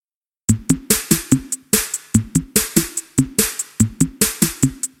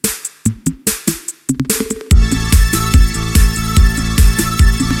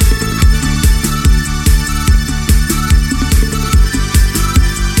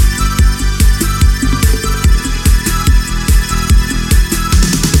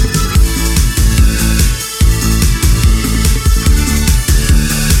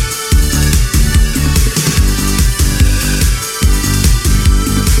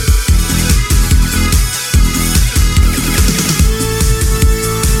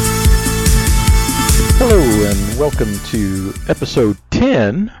welcome to episode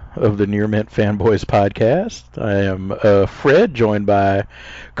 10 of the Near Mint Fanboys podcast. I am Fred, joined by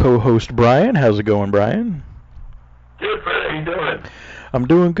co-host Brian. How's it going, Brian? Good, Fred. How you doing? I'm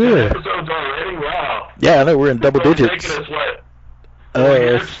doing good. 10 episodes already? Wow. Yeah, I know, we're in double digits. Taking us, what, 4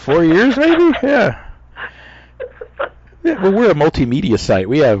 years? 4 years maybe? Yeah. Yeah, well, we're a multimedia site.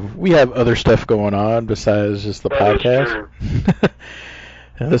 We have other stuff going on besides just the podcast.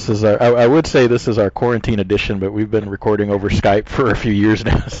 This is I would say this is our quarantine edition, but we've been recording over Skype for a few years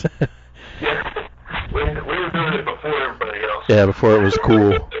now. Yeah, we were doing it before everybody else. Yeah, before it was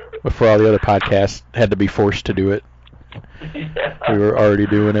cool. Before all the other podcasts had to be forced to do it. Yeah. We were already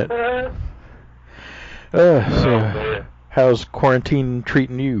doing it. So, how's quarantine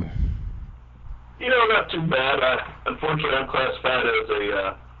treating you? You know, not too bad. Unfortunately, I'm classified as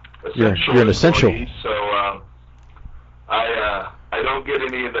a essential you're an essential. employee, so I don't get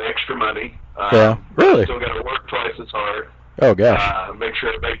any of the extra money. Yeah, really? I still got to work twice as hard. Oh gosh. Make sure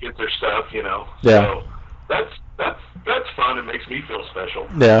everybody gets their stuff, you know. Yeah. So that's fun. It makes me feel special.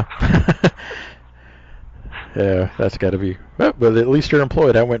 Yeah. Yeah, that's got to be. Well, but at least you're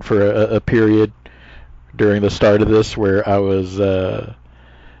employed. I went for a period during the start of this where I was.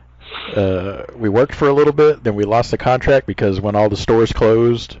 We worked for a little bit, then we lost the contract because when all the stores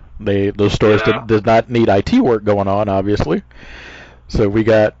closed, those stores did not need IT work going on, obviously. So we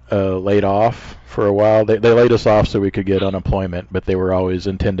got laid off for a while. They laid us off so we could get unemployment, but they were always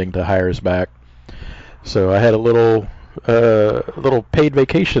intending to hire us back. So I had a little paid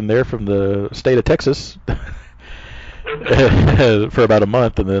vacation there from the state of Texas for about a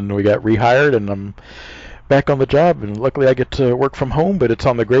month, and then we got rehired, and I'm back on the job, and luckily I get to work from home, but it's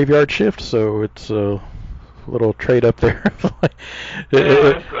on the graveyard shift, so it's a little trade up there. I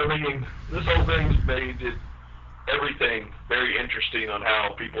mean, this whole thing's made everything very interesting on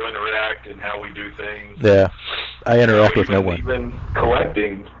how people interact and how we do things. Yeah, I interact with no one. Even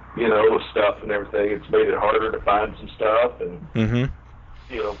collecting, you know, stuff and everything, it's made it harder to find some stuff, and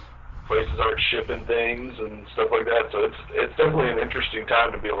you know, places aren't shipping things and stuff like that. So it's definitely an interesting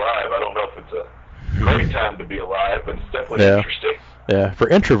time to be alive. I don't know if it's a great time to be alive, but it's definitely interesting. Yeah, for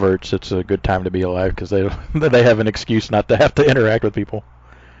introverts, it's a good time to be alive because they have an excuse not to have to interact with people.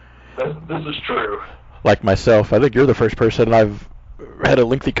 This is true. Like myself, I think you're the first person I've had a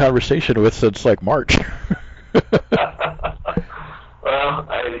lengthy conversation with since like March. Well,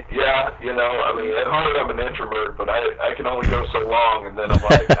 you know, I mean, at heart I'm an introvert, but I can only go so long, and then I'm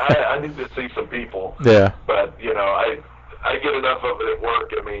like, I need to see some people. Yeah. But, you know, I get enough of it at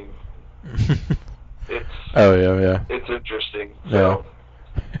work. I mean, it's interesting. So.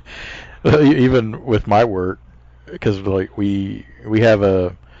 Yeah. Even with my work, because like we have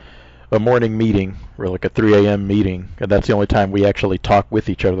a morning meeting, or like a 3 a.m. meeting, and that's the only time we actually talk with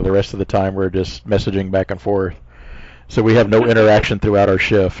each other. The rest of the time we're just messaging back and forth. So we have no interaction throughout our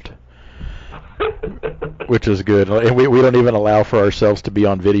shift, which is good. And we don't even allow for ourselves to be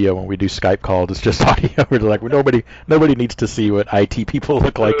on video when we do Skype calls. It's just audio. We're like, nobody needs to see what IT people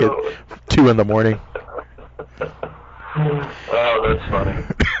look like at 2 in the morning. Oh, that's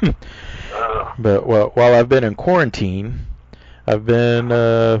funny. But while I've been in quarantine, I've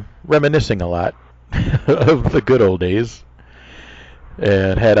been reminiscing a lot of the good old days,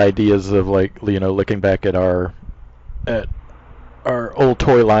 and had ideas of, like, you know, looking back at our old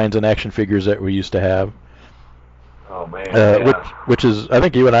toy lines and action figures that we used to have. Oh man. Which is, I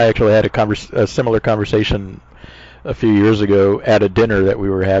think you and I actually had a similar conversation a few years ago at a dinner that we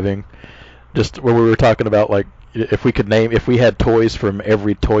were having, just where we were talking about, like, if we had toys from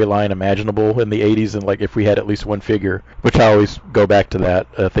every toy line imaginable in the 80s, and like if we had at least one figure, which I always go back to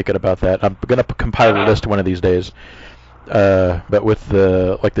that, thinking about that. I'm gonna compile a list one of these days. But with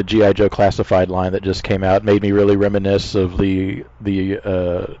the G.I. Joe classified line that just came out, made me really reminisce of the 3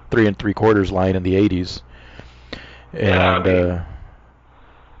 3/4 line in the 80s. And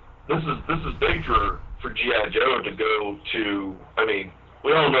this is big for G.I. Joe to go to. I mean,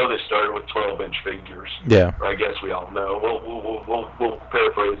 we all know they started with 12-inch figures. Yeah. Or I guess we all know. We'll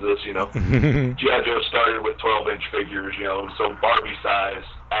paraphrase this, you know. G.I. Joe started with 12-inch figures, you know, so Barbie-size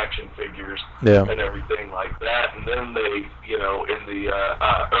action figures and everything like that. And then they, you know, in the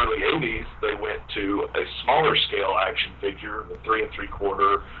early 80s, they went to a smaller scale action figure, the 3 3/4,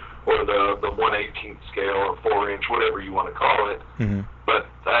 or the 1/18 scale, or 4-inch, whatever you want to call it. But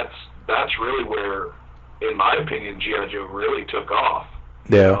that's really where, in my opinion, G.I. Joe really took off.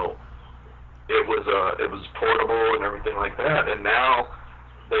 Yeah. You know, it was portable and everything like that, and now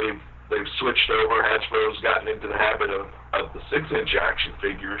they've switched over. Hasbro's gotten into the habit of the 6-inch action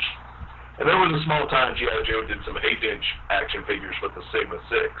figures, and there was a small time G.I. Joe did some 8-inch action figures with the Sigma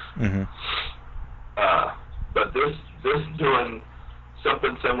 6. But this doing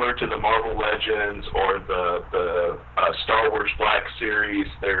something similar to the Marvel Legends or the Star Wars Black Series,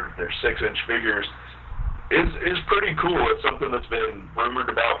 their 6-inch figures, is pretty cool. It's something that's been rumored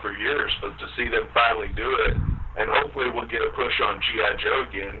about for years, but to see them finally do it, and hopefully we'll get a push on G.I. Joe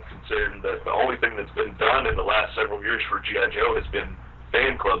again, considering that the only thing that's been done in the last several years for G.I. Joe has been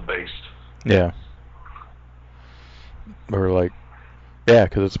fan club based. Yeah. Or like, yeah,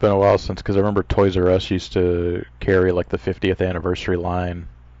 because it's been a while since, because I remember Toys R Us used to carry like the 50th anniversary line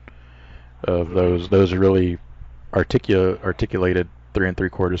of those really articulated 3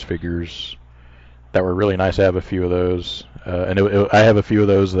 3/4 figures that were really nice. I have a few of those, and I have a few of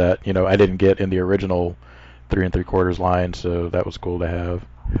those that I didn't get in the original 3 3/4 line, so that was cool to have.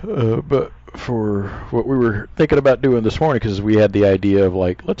 But for what we were thinking about doing this morning, because we had the idea of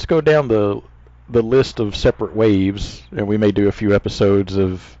like, let's go down the list of separate waves, and we may do a few episodes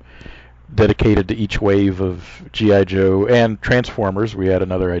of dedicated to each wave of G.I. Joe and Transformers. We had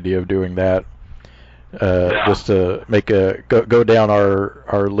another idea of doing that. Just to make go down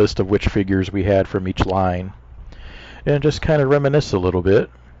our list of which figures we had from each line, and just kind of reminisce a little bit.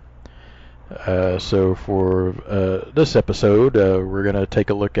 So for this episode, we're going to take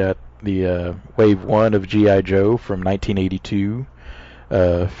a look at the Wave 1 of G.I. Joe from 1982,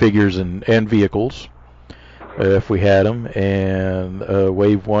 figures and vehicles, if we had them, and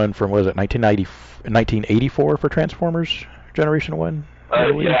Wave 1 from, what was it, 1984 for Transformers Generation 1?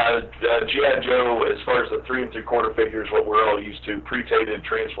 G.I. Joe, as far as the 3 3/4 figures, what we're all used to, predated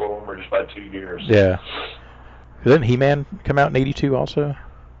Transformers by 2 years. Yeah. Didn't He-Man come out in 82 also?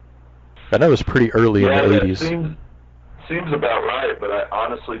 I know it was pretty early in the 80s. Seems about right, but I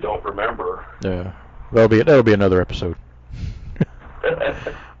honestly don't remember. Yeah. That'll be another episode.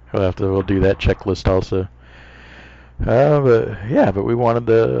 We'll do that checklist also. But we wanted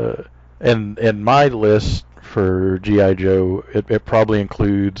and my list for G.I. Joe, it probably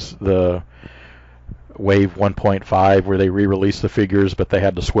includes the Wave 1.5 where they re-released the figures, but they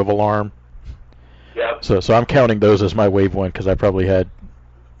had the swivel arm. Yeah. So I'm counting those as my Wave 1 because I probably had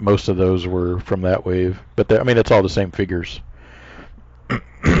most of those were from that wave. But it's all the same figures. Yeah.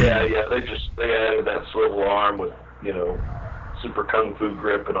 They added that swivel arm with super kung fu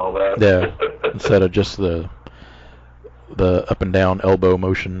grip and all that. Yeah. Instead of just the up and down elbow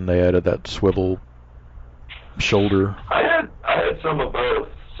motion, they added that swivel shoulder. I had some of both,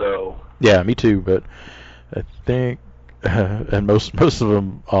 so. Yeah, me too. But I think, and most of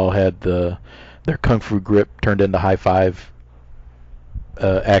them all had their kung fu grip turned into high five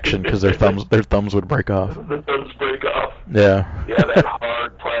action because their thumbs would break off. The thumbs break off. Yeah. Yeah, that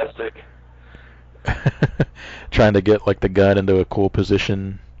hard plastic. Trying to get like the gun into a cool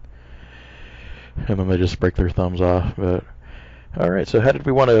position, and then they just break their thumbs off. But all right, so how did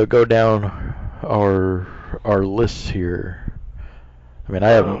we want to go down our lists here? I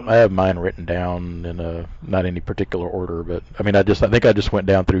have mine written down in not any particular order, but I think I just went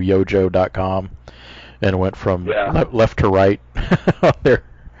down through yojo.com and went from left to right on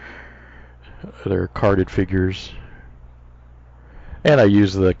their carded figures. And I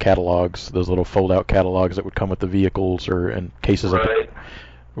used the catalogs, those little fold-out catalogs that would come with the vehicles, or in cases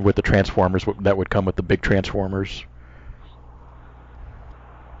with the Transformers that would come with the big Transformers.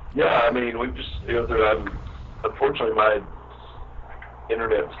 Yeah, we just unfortunately my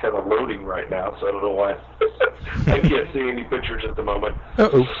internet's kind of loading right now, so I don't know why I can't see any pictures at the moment.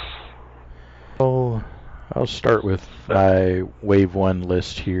 Well, I'll start with my Wave 1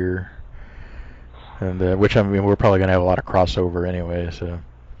 list here. And which we're probably gonna have a lot of crossover anyway. So.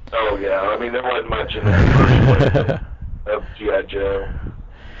 Oh yeah, there wasn't much in that first of G.I. Joe.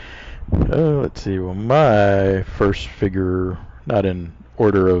 Let's see. Well, my first figure, not in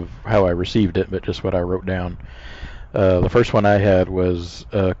order of how I received it, but just what I wrote down. The first one I had was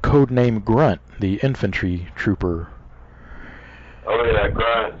Codename Grunt, the infantry trooper. Oh yeah,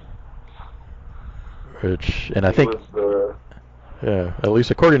 Grunt. I think. Yeah, at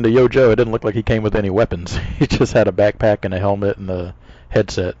least according to Yojo, it didn't look like he came with any weapons. He just had a backpack and a helmet and a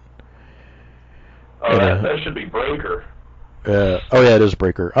headset. Oh, that should be Breaker. It is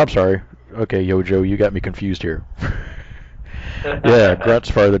Breaker. I'm sorry. Okay, Yojo, you got me confused here. Yeah, Grunt's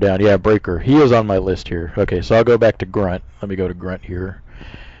farther down. Yeah, Breaker. He is on my list here. Okay, so I'll go back to Grunt. Let me go to Grunt here.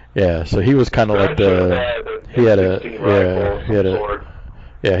 Yeah, so he was kind of like he had an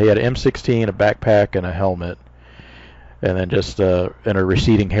M16, a backpack, and a helmet. And then just in a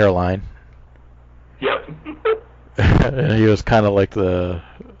receding hairline. Yep. And he was kind of like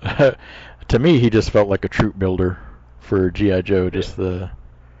to me, he just felt like a troop builder for G.I. Joe.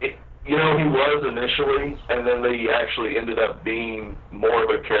 He was initially, and then they actually ended up being more of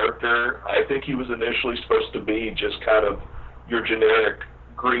a character. I think he was initially supposed to be just kind of your generic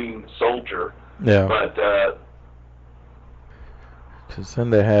green soldier. Yeah. But because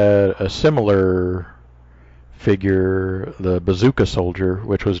then they had a similar figure, the Bazooka Soldier,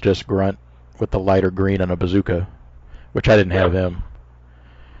 which was just Grunt with the lighter green and a bazooka, which I didn't have him.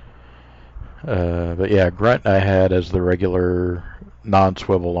 But yeah, Grunt I had as the regular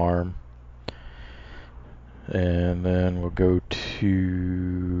non-swivel arm. And then we'll go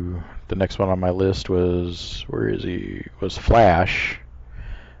to the next one on my list was, where is he? Was Flash,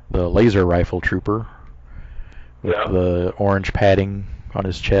 the laser rifle trooper with the orange padding on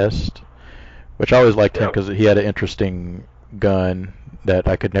his chest, which I always liked him because he had an interesting gun that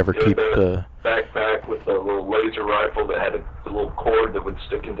I could never keep the backpack with the little laser rifle that had a little cord that would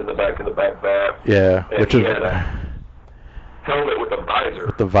stick into the back of the backpack. Yeah, and which he is had a helmet with a visor.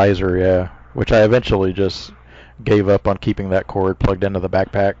 With the visor, yeah. Which I eventually just gave up on keeping that cord plugged into the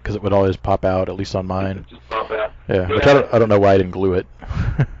backpack because it would always pop out, at least on mine. Just pop out. Yeah, which I don't know why I didn't glue it.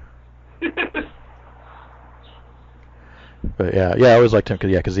 But yeah, I always liked him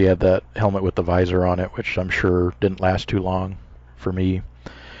because he had that helmet with the visor on it, which I'm sure didn't last too long for me.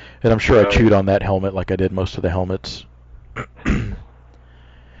 And I'm sure I chewed on that helmet like I did most of the helmets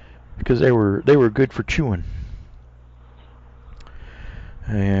because they were good for chewing.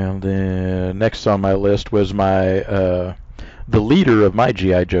 And then next on my list was the leader of my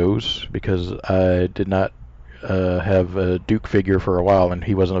G.I. Joes, because I did not have a Duke figure for a while, and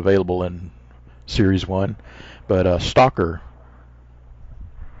he wasn't available in Series 1. But Stalker.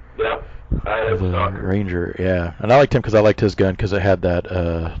 Yeah, I have Stalker. Ranger, yeah. And I liked him because I liked his gun because it had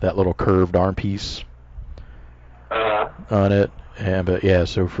that little curved arm piece on it. But yeah,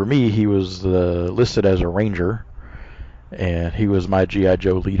 so for me, he was listed as a Ranger. And he was my G.I.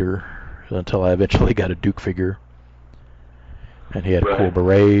 Joe leader until I eventually got a Duke figure. And he had a cool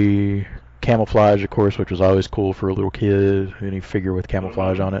beret, camouflage, of course, which was always cool for a little kid, any figure with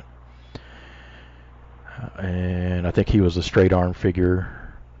camouflage on it. And I think he was a straight arm figure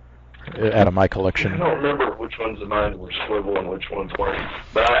out of my collection. I don't remember which ones of mine were swivel and which ones weren't.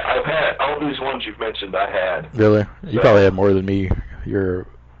 But I've had all these ones you've mentioned. I had. Really? You probably had more than me. You're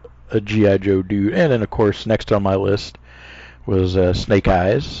a G.I. Joe dude. And then, of course, next on my list was Snake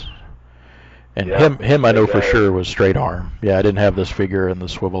Eyes, and him I know for sure was straight arm. Yeah, I didn't have this figure in the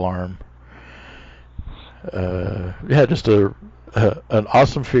swivel arm. Just an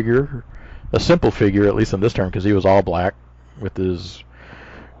awesome figure, a simple figure at least in this term because he was all black with his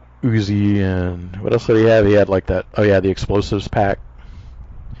Uzi and what else did he have? He had like that. Oh yeah, the explosives pack.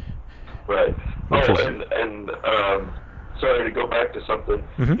 Right. Sorry to go back to something.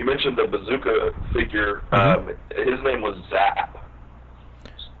 Mm-hmm. You mentioned the bazooka figure. His name was Zap.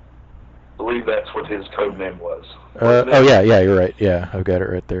 I believe that's what his code name was. Yeah, you're right. Yeah, I've got it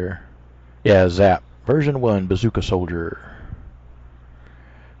right there. Yeah, Zap. Version 1 Bazooka Soldier.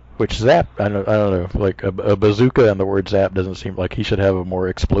 Which Zap, I don't know, like a bazooka and the word Zap doesn't seem like he should have a more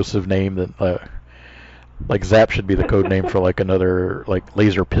explosive name than like Zap should be the code name for like another like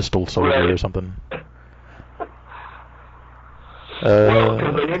laser pistol soldier or something. Well,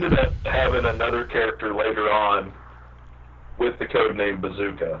 because they ended up having another character later on with the code name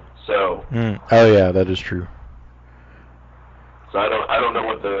Bazooka. So. Oh yeah, that is true. So I don't know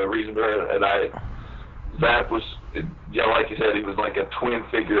what the reason for it, and Zap was, like you said, he was like a twin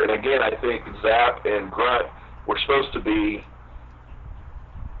figure. And again, I think Zap and Grunt were supposed to be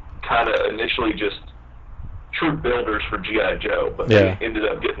kind of initially just true builders for G.I. Joe, but they ended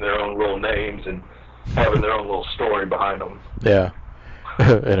up getting their own little names and having their own little story behind them. Yeah,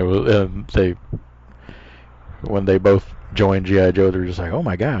 and it was when they both joined G.I. Joe, they're just like, oh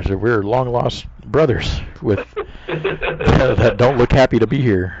my gosh, we're long lost brothers with that don't look happy to be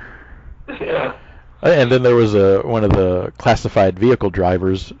here. Yeah. And then there was one of the classified vehicle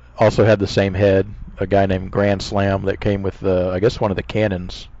drivers also had the same head, a guy named Grand Slam that came with I guess one of the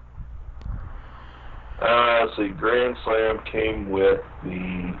cannons. See, Grand Slam came with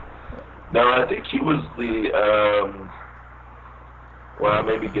the. No, I think he was the. Well, I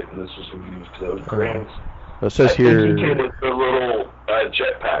may be getting this confused because it was Grand. It says here. He came with the little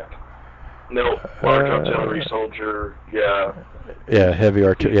jetpack. No, large artillery soldier. Yeah. Yeah, heavy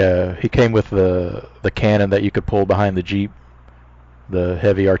artillery. Yeah, he came with the cannon that you could pull behind the Jeep. The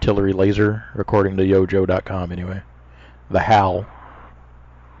heavy artillery laser, according to YoJoe.com, anyway. The HAL.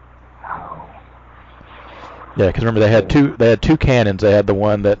 Yeah, because remember they had two cannons. They had the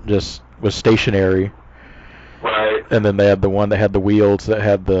one that just was stationary, right? And then they had the one that had the wheels that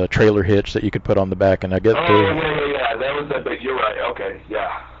had the trailer hitch that you could put on the back. And I guess yeah, that was that. But you're right. Okay,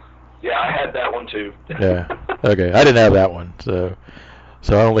 yeah. Yeah, I had that one too. Yeah. Okay, I didn't have that one, so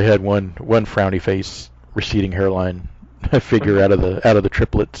I only had one frowny face, receding hairline figure out of the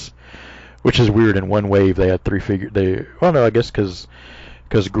triplets, which is weird. In one wave, they had three figure. Well, no, I guess because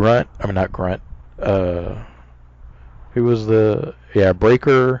Grunt. I mean, not Grunt. Who was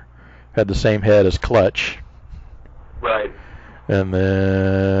Breaker had the same head as Clutch. Right. And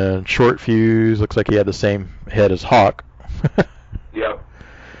then Short Fuse looks like he had the same head as Hawk. Yep.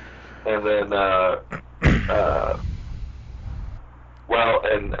 And then,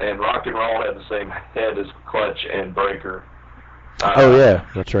 and Rock and Roll had the same head as Clutch and Breaker. Oh yeah,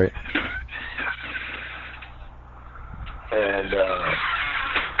 that's right. And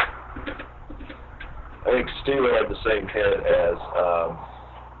I think Stu had the same head as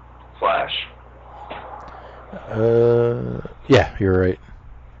Flash. Yeah, you're right.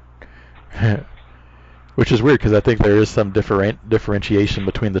 Which is weird because I think there is some differentiation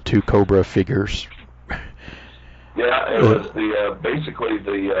between the two Cobra figures. Yeah, it was basically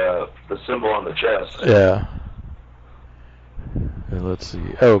the symbol on the chest. Yeah. And let's see.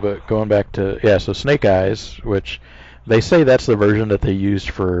 Oh, but going back to so Snake Eyes, which they say that's the version that they used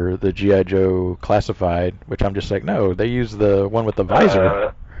for the G.I. Joe Classified, which I'm just like, no, they used the one with the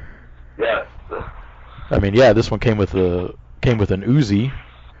visor. Yeah. I mean, yeah, this one came with an Uzi,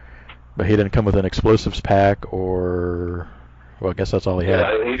 but he didn't come with an explosives pack or, well, I guess that's all he had.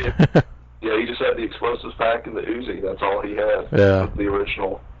 Yeah, he did. Yeah, he just had the explosives pack and the Uzi. That's all he had. Yeah. The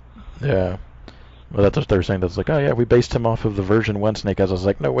original. Yeah. Well, that's what they're saying. That's like, oh yeah, we based him off of the version 1 Snake Eyes. I was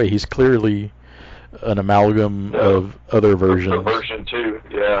like, no way, he's clearly an amalgam of other versions. The version 2,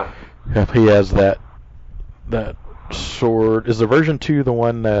 yeah. Yep, he has that sword. Is the version 2 the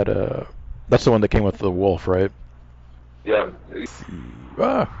one that that's the one that came with the wolf, right? Yeah.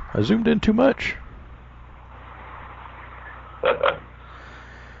 I zoomed in too much. Yeah.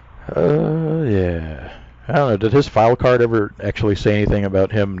 I don't know. Did his file card ever actually say anything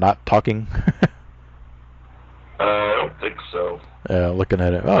about him not talking? I don't think so. Yeah, looking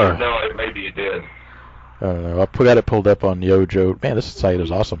at it. Oh. No, maybe it did. I don't know. I got it pulled up on Yojo. Man, this site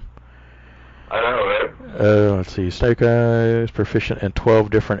is awesome. I know, right? Let's see. Snake Eyes, proficient in 12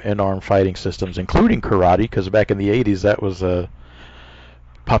 different in-arm fighting systems, including karate, because back in the 80s that was a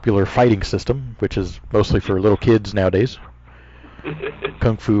popular fighting system, which is mostly for little kids nowadays.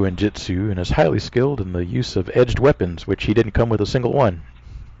 Kung Fu and Jitsu, and is highly skilled in the use of edged weapons, which he didn't come with a single one.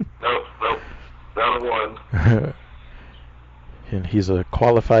 Nope, not a one. And he's a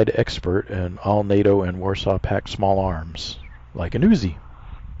qualified expert in all NATO and Warsaw Pact small arms, like an Uzi.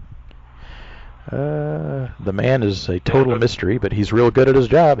 The man is a total mystery, but he's real good at his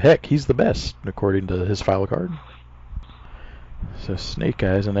job. Heck, he's the best, according to his file card. So Snake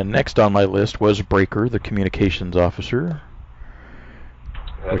Eyes, and then next on my list was Breaker, the communications officer.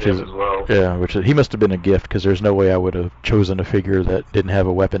 Which is, as well. Yeah, he must have been a gift, because there's no way I would have chosen a figure that didn't have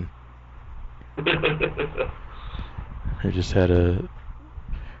a weapon. He just had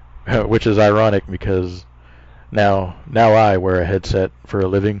which is ironic because now I wear a headset for a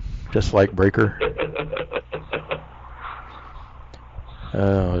living, just like Breaker.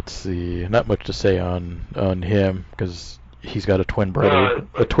 Let's see, not much to say on him because he's got a twin brother.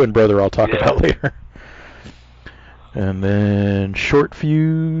 I'll talk about later. And then Short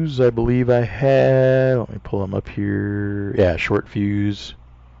Fuse, I believe I had. Let me pull him up here. Yeah, Short Fuse.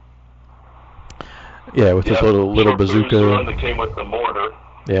 Yeah, with this little bazooka. The one that came with the mortar.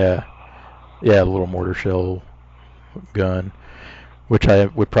 Yeah, the little mortar shell gun, which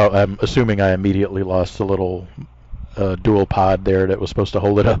I'm assuming I immediately lost the little dual pod there that was supposed to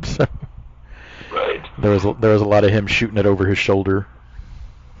hold it up. So. Right. There was a lot of him shooting it over his shoulder.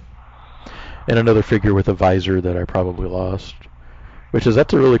 And another figure with a visor that I probably lost.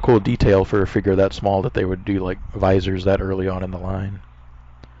 That's a really cool detail for a figure that small that they would do like visors that early on in the line.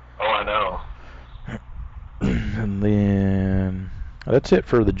 Oh, I know. And then that's it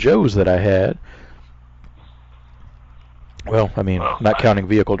for the Joes that I had. Well, I mean, not counting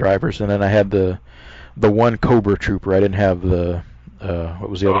vehicle drivers. And then I had the one Cobra Trooper. I didn't have the what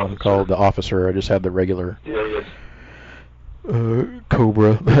was the other one called? The officer. I just had the regular. Yeah.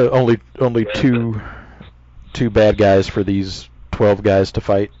 Cobra. only two bad guys for these 12 guys to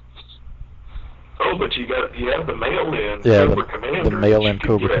fight. Oh, but you have the mail-in Cobra Commander. The mail-in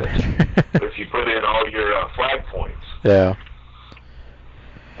Cobra Commander. If you put in all your flag points. Yeah.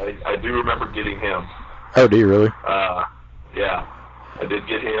 I do remember getting him. Oh, do you really? Yeah, I did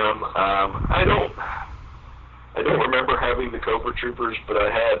get him. I don't remember having the Cobra Troopers, but I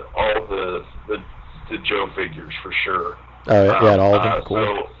had all the Joe figures for sure. Oh, yeah, all of them.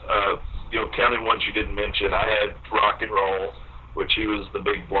 Cool. So, counting ones you didn't mention, I had Rock and Roll, which he was the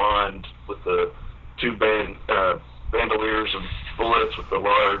big blonde with the two bandoliers of bullets with the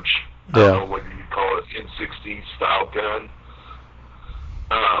large, I don't know what you call it, N60 style gun.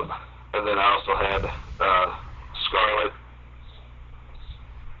 And then I also had Scarlet.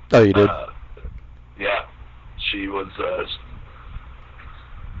 Oh, you did? Yeah. She was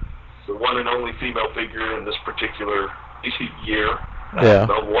the one and only female figure in this particular year. Yeah.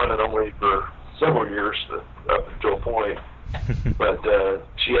 The one and only for several years up to a point. But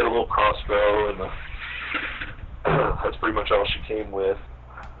she had a little crossbow, and that's pretty much all she came with.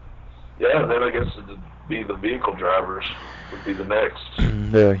 Yeah, and then I guess it'd be the vehicle drivers would be the next.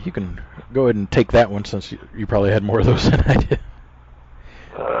 Yeah, you can go ahead and take that one since you probably had more of those than I did.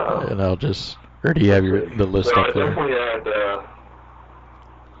 And I'll just, or do you have the list so up there?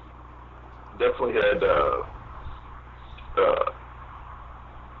 Definitely had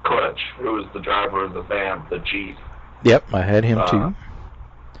Clutch, who was the driver of the van, the Jeep. Yep, I had him too.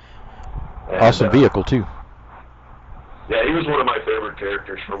 Awesome vehicle too. Yeah, he was one of my favorite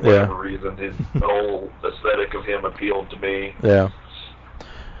characters for whatever reason. The whole aesthetic of him appealed to me. Yeah.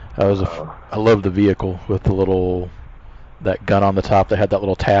 I love the vehicle with the that gun on the top that had that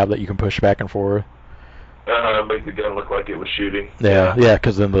little tab that you can push back and forth. Make the gun look like it was shooting. Yeah,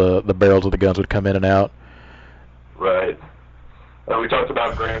 because then the barrels of the guns would come in and out. Right. We talked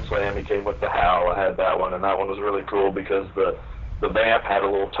about Grand Slam. He came with the Howl. I had that one, and that one was really cool because the Vamp had a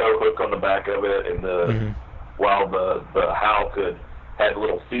little tow hook on the back of it, and while the Howl had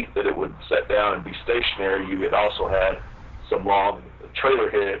little feet that it would set down and be stationary, you had also had some long trailer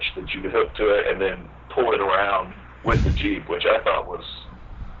hitch that you could hook to it and then pull it around with the Jeep, which I thought was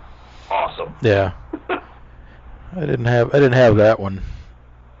awesome. Yeah. I didn't have that one,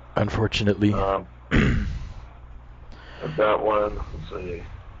 unfortunately. That one, let's see.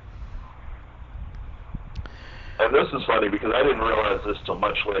 And this is funny because I didn't realize this till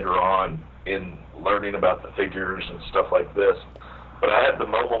much later on in learning about the figures and stuff like this. But I had the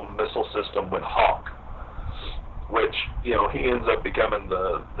mobile missile system with Hawk, which, he ends up becoming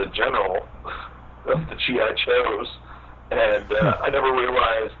the general of the G.I. Joes. And I never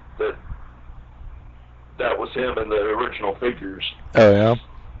realized that was him in the original figures. Oh, yeah?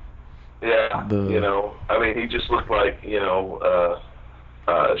 Yeah, he just looked like,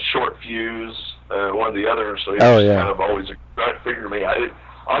 Short Fuse, one of the others, so he was kind of always a great figure to me.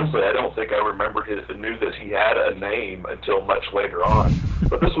 Honestly, I don't think I knew that he had a name until much later on.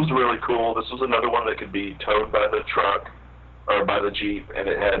 But this was really cool. This was another one that could be towed by the truck, or by the Jeep, and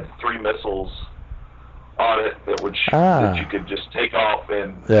it had 3 missiles on it that you could just take off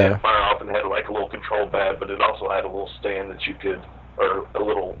and fire off, and had like a little control pad, but it also had a little stand that you could, or a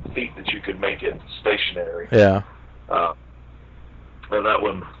little feet that you could make it stationary. Yeah. And that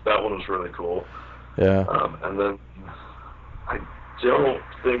one was really cool. Yeah. And then I don't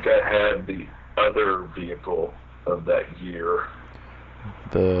think I had the other vehicle of that year,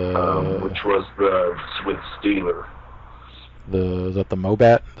 which was with Steeler. Is that the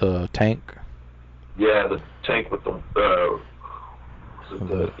Mobat, the tank? Yeah, the tank with the it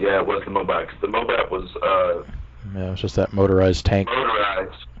was the Mobat. 'Cause the Mobat was it was just that motorized tank.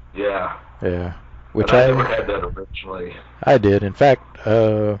 Motorized, yeah. Yeah. Which I never had that originally. I did. In fact,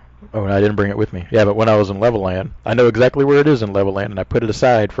 I didn't bring it with me. Yeah, but when I was in Levelland, I know exactly where it is in Levelland, and I put it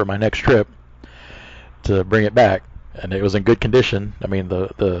aside for my next trip to bring it back, and it was in good condition. I mean,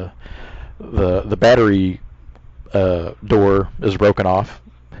 the battery door is broken off,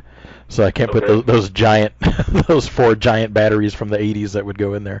 so I can't put those giant, those 4 giant batteries from the 80s that would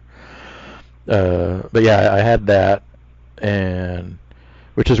go in there. But yeah, I had that, and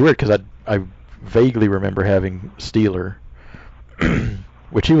which is weird because I vaguely remember having Steeler,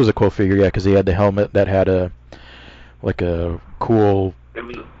 which he was a cool figure, yeah, because he had the helmet that had a cool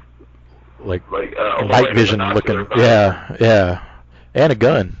night vision looking, yeah, and a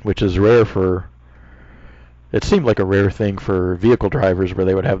gun, which is rare for. It seemed like a rare thing for vehicle drivers where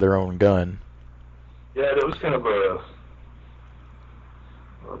they would have their own gun. Yeah, it was kind of a.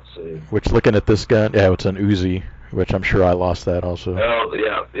 Let's see. Which, looking at this gun, it's an Uzi, which I'm sure I lost that also. Oh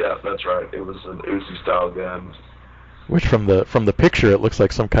yeah, that's right. It was an Uzi style gun. Which from the picture, it looks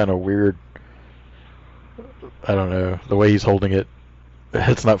like some kind of weird. I don't know, the way he's holding it.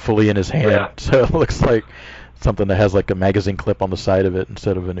 It's not fully in his hand, so it looks like something that has like a magazine clip on the side of it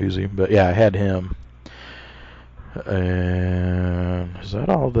instead of an Uzi. But yeah, I had him. And that's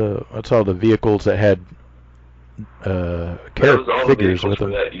all the vehicles that had figures with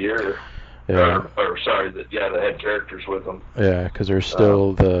them. That year. Yeah. That had characters with them. Yeah, because there's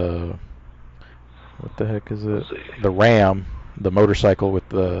still what the heck is it? The Ram, the motorcycle with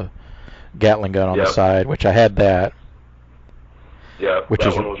the Gatling gun on the side, which I had that. Yeah,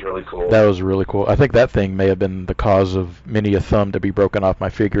 that one was really cool. That was really cool. I think that thing may have been the cause of many a thumb to be broken off my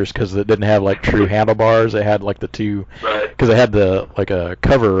figures because it didn't have like true handlebars. It had like the two, because it had the like a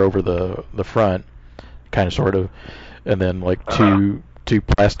cover over the front, kind of sort of, and then like two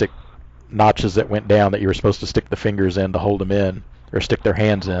plastic notches that went down that you were supposed to stick the fingers in to hold them in or stick their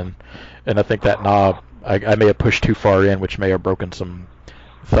hands in. And I think that knob I may have pushed too far in, which may have broken some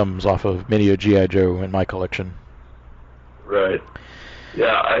thumbs off of many a G.I. Joe in my collection. Right.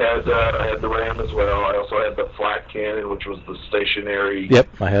 Yeah, I had the Ram as well. I also had the flat cannon, which was the stationary. Yep,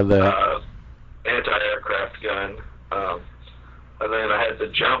 I have that. Anti-aircraft gun. And then I had the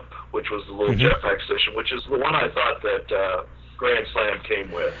Jump, which was the little jetpack station, which is the one I thought that Grand Slam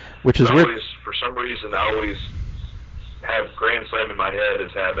came with. Which is weird. For some reason, I always have Grand Slam in my head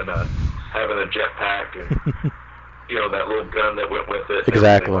as having a jetpack and that little gun that went with it.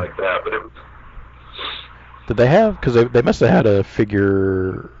 Exactly. And everything like that, but it was. Did they have? Because they must have had a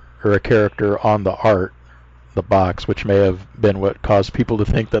figure or a character on the art, the box, which may have been what caused people to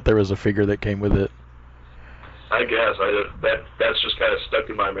think that there was a figure that came with it. I guess that's just kind of stuck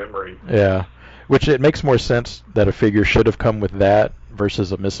in my memory. Yeah, which it makes more sense that a figure should have come with that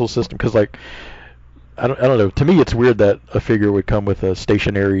versus a missile system. Because like, I don't know. To me, it's weird that a figure would come with a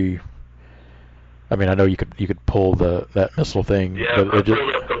stationary. I mean, I know you could pull that missile thing. Yeah, but I'm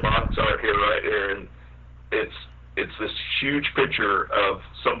pulling up the box art right here, and it's this huge picture of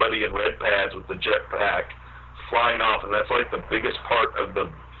somebody in red pads with the jetpack flying off, and that's like the biggest part of the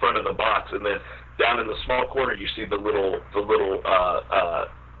front of the box. And then down in the small corner, you see the little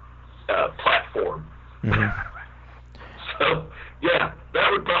platform. So yeah,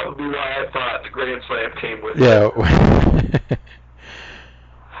 that would probably be why I thought the Grand Slam came with it. Yeah,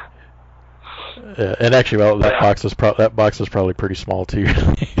 and actually, that box was probably pretty small too.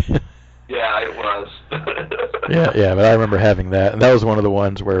 Yeah, it was. yeah, but I remember having that, and that was one of the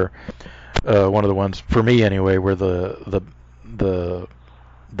ones for me anyway, where the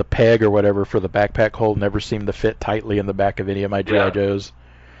peg or whatever for the backpack hole never seemed to fit tightly in the back of any of my G.I. Joes.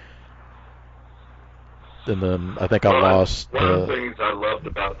 And then I think I lost. One of the things I loved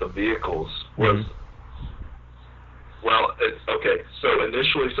about the vehicles was, so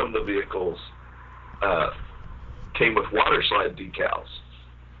initially some of the vehicles came with water slide decals.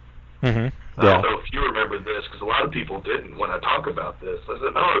 I don't know if you remember this, because a lot of people didn't when I talk about this. I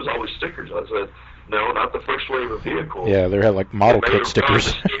said, no, it was always stickers. I said, no, not the first wave of vehicles. Yeah, they had like model kit stickers.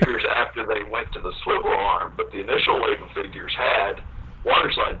 The stickers after they went to the swivel arm, but the initial wave of figures had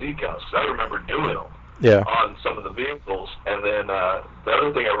water slide decals, because I remember doing them on some of the vehicles. And then the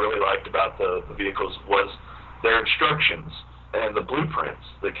other thing I really liked about the vehicles was their instructions and the blueprints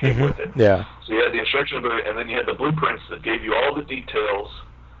that came with it. Yeah. So you had the instructions, and then you had the blueprints that gave you all the details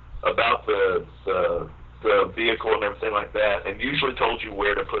about the vehicle and everything like that, and usually told you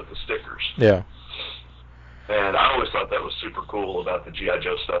where to put the stickers. Yeah. And I always thought that was super cool about the G.I.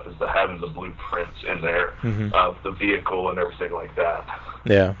 Joe stuff, is having the blueprints in there of the vehicle and everything like that.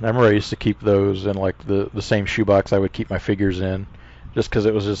 Yeah, I remember I used to keep those in like the same shoebox I would keep my figures in, just because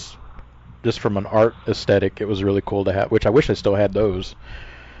it was just from an art aesthetic, it was really cool to have, which I wish I still had those,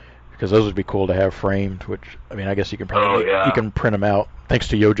 because those would be cool to have framed, which, I mean, I guess you can probably you can print them out. Thanks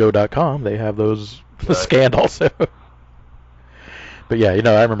to yojo.com, they have those scanned also. But yeah,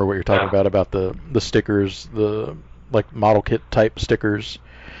 I remember what you're talking about the stickers, the like model kit type stickers.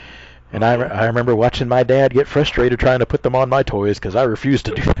 And I remember watching my dad get frustrated trying to put them on my toys because I refused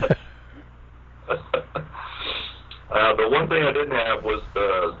to do that. The one thing I didn't have was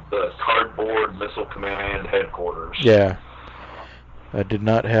the cardboard Missile Command headquarters. Yeah. I did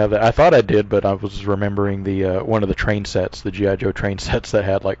not have that. I thought I did, but I was remembering the one of the train sets, the G.I. Joe train sets that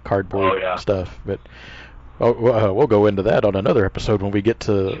had like cardboard stuff. But we'll go into that on another episode when we get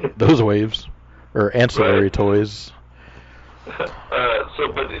to those waves or ancillary toys.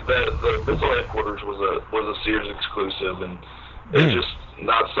 But the Missile headquarters was a Sears exclusive, and it's just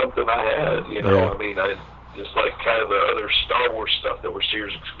not something I had. I mean, I just like kind of the other Star Wars stuff that were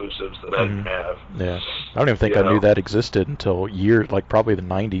Sears exclusives that I didn't have. Yeah, I don't even think I knew that existed until probably the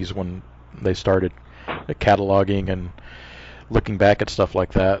 90s when they started cataloging and looking back at stuff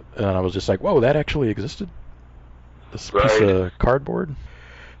like that, and I was just like, whoa, that actually existed? This piece of cardboard?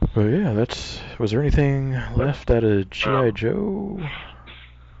 But yeah, was there anything left out of G.I. Joe?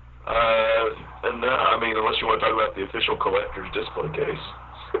 And I mean, unless you want to talk about the official collector's display case.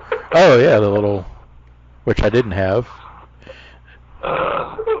 Oh yeah, the little, which I didn't have.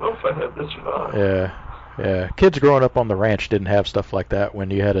 I don't know if I had this or not. Yeah. Kids growing up on the ranch didn't have stuff like that.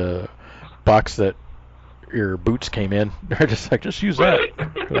 When you had a box that your boots came in, they're just like, just use that.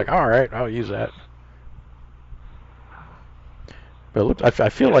 You're like, all right, I'll use that. But it looked, I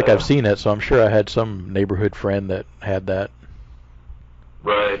feel like I've seen it, so I'm sure I had some neighborhood friend that had that.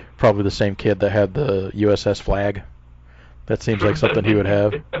 Right. Probably the same kid that had the USS Flag. That seems like something he would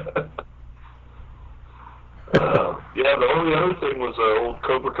have. Yeah, the only other thing was old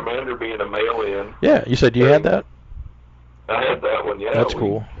Cobra Commander being a mail-in. Yeah, you said you had that? I had that one, yeah. That's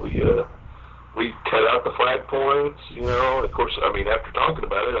cool. We cut out the flag points, you know, and of course, I mean, after talking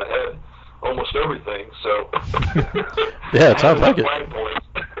about it, I had almost everything, so. Yeah, it sounds like it. Flag points.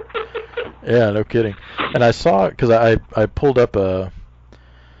 Yeah, no kidding. And I saw, because I pulled up on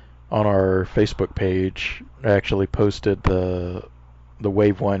our Facebook page, I actually posted the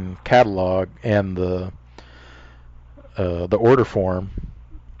Wave 1 catalog and the order form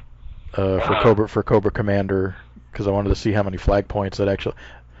for Cobra Commander, because I wanted to see how many flag points it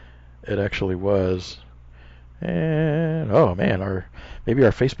actually was. And oh man, maybe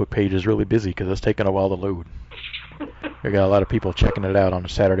our Facebook page is really busy because it's taking a while to load. We got a lot of people checking it out on a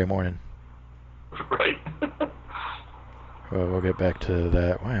Saturday morning. Right. Well, we'll get back to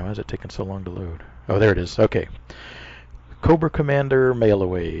that. Why is it taking so long to load? Oh, there it is. Okay. Cobra Commander mail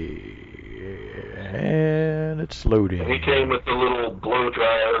away. And it's loading. And he came with the little blow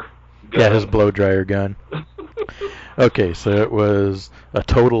dryer gun. Yeah, his blow dryer gun. Okay, so it was a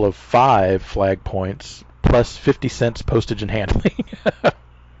total of 5 flag points plus 50 cents postage and handling. Yep,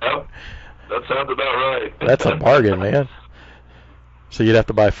 that sounds about right. That's a bargain, man. So you'd have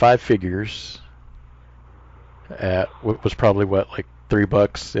to buy 5 figures at what was probably like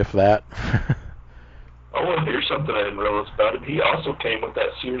 $3, if that. I want to hear something I didn't realize about it. He also came with that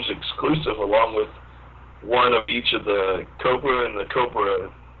Sears exclusive along with one of each of the Cobra and the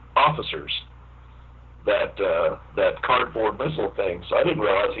Cobra officers. That cardboard missile thing. So I didn't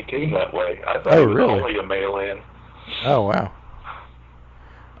realize he came that way. I thought it was only a mail-in. Oh, wow.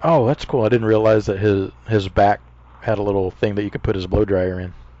 Oh, that's cool. I didn't realize that his back had a little thing that you could put his blow dryer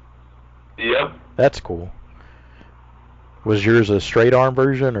in. Yep. That's cool. Was yours a straight arm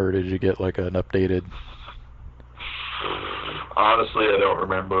version, or did you get like an updated? Honestly, I don't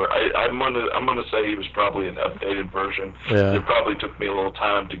remember. I'm gonna say he was probably an updated version. Yeah. It probably took me a little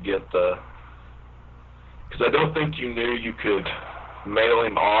time to get because I don't think you knew you could mail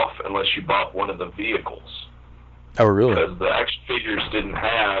him off unless you bought one of the vehicles. Oh, really? Because the action figures didn't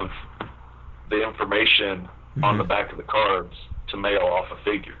have the information on the back of the cards to mail off a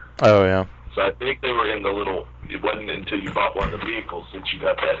figure. Oh, yeah. So I think they were in the little, it wasn't until you bought one of the vehicles that you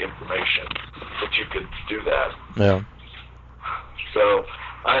got that information that you could do that. Yeah. So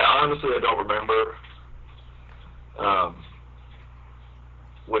I honestly don't remember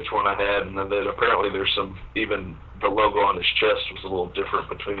which one I had, and then apparently there's even the logo on his chest was a little different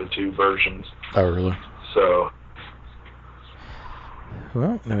between the two versions. Oh, really? So.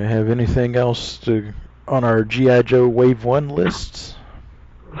 Well, do we have anything else on our G.I. Joe Wave 1 lists?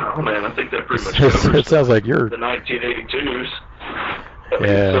 Oh man, I think that pretty much covers it sounds like you're the 1982s.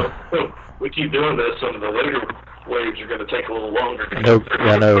 Yeah. So we keep doing this, some of the later waves are going to take a little longer.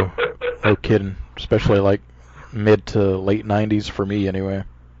 No kidding. Especially like mid to late 90s for me, anyway.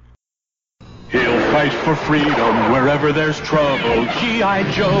 He'll fight for freedom wherever there's trouble.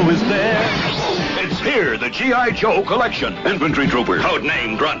 G.I. Joe is there. It's here, the G.I. Joe collection. Infantry Trooper.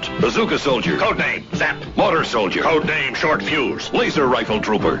 Codename Grunt. Bazooka Soldier. Codename Zap. Motor Soldier. Codename Short Fuse. Laser Rifle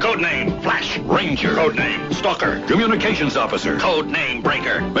Trooper. Codename Flash. Ranger. Codename Stalker. Communications Officer. Codename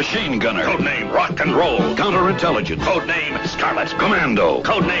Breaker. Machine Gunner. Codename Rock and Roll. Counterintelligence. Codename Scarlet. Commando.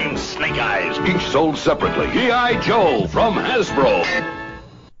 Codename Snake Eyes. Each sold separately. G.I. Joe from Hasbro.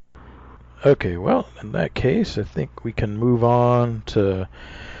 Okay, well, in that case, I think we can move on to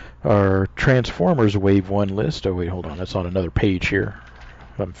our Transformers Wave 1 list. Oh, wait, hold on. That's on another page here.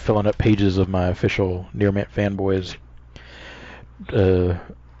 I'm filling up pages of my official Near Mint Fanboys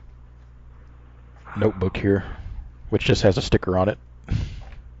notebook here, which just has a sticker on it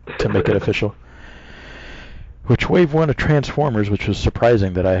to make it official. Which Wave 1 of Transformers, which was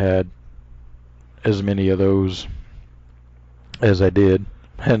surprising that I had as many of those as I did.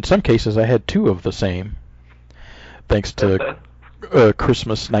 In some cases, I had 2 of the same, thanks to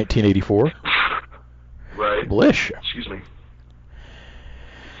Christmas 1984. Right. Blish. Excuse me.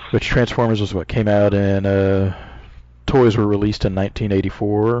 Which Transformers was what came out and toys were released in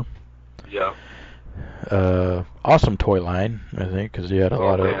 1984. Yeah. Awesome toy line, I think, because you had a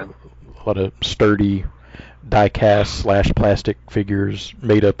lot of sturdy die-cast / plastic figures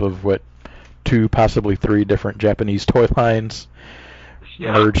made up of 2, possibly 3 different Japanese toy lines.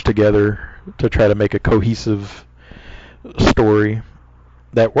 Yeah. Merged together to try to make a cohesive story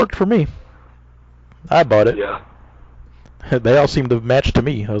that worked for me. I bought it. Yeah. They all seemed to match to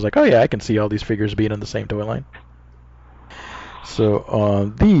me. I was like, oh yeah, I can see all these figures being in the same toy line. So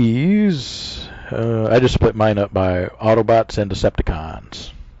on these, I just split mine up by Autobots and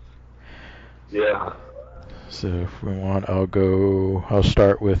Decepticons. Yeah. So if we want, I'll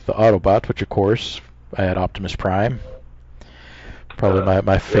start with the Autobots, which of course I had Optimus Prime. Probably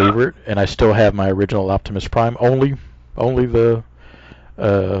my favorite, and I still have my original Optimus Prime. Only the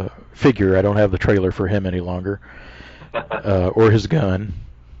figure. I don't have the trailer for him any longer, or his gun.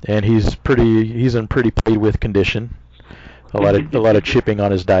 And he's in pretty played with condition. A lot of chipping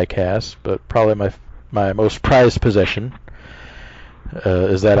on his die cast, but probably my most prized possession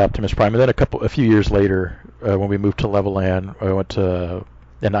is that Optimus Prime. And then a few years later, when we moved to Levelland, I went to,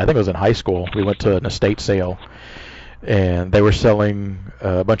 and I think it was in high school, we went to an estate sale, and they were selling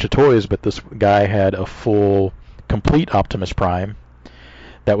a bunch of toys, but this guy had a full, complete Optimus Prime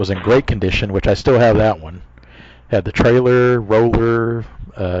that was in great condition, which I still have that one. Had the trailer, roller,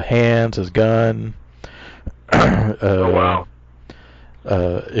 hands, his gun. Oh, wow.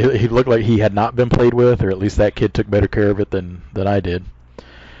 He looked like he had not been played with, or at least that kid took better care of it than I did.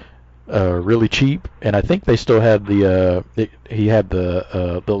 Really cheap, and I think they still had he had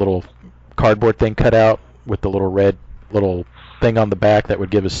the little cardboard thing cut out with the little red little thing on the back that would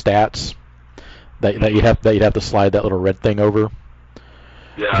give his stats. That you'd have to slide that little red thing over.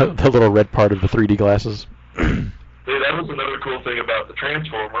 Yeah. The little red part of the 3D glasses. Yeah, that was another cool thing about the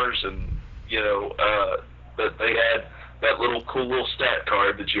Transformers, and that they had that cool little stat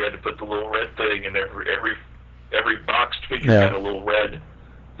card that you had to put the little red thing in. Every boxed figure had a little red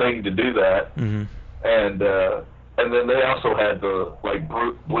thing to do that. Mm-hmm. And then they also had the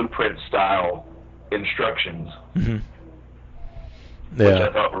blueprint style instructions. Mm-hmm. Which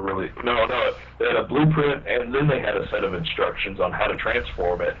I thought were really they had a blueprint, and then they had a set of instructions on how to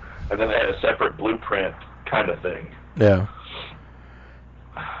transform it, and then they had a separate blueprint kind of thing. Yeah.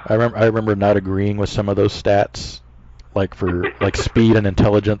 I remember not agreeing with some of those stats, for speed and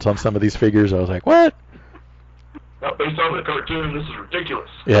intelligence on some of these figures. I was like, what? Not based on the cartoon. This is ridiculous.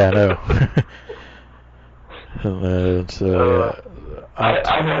 Yeah, I know.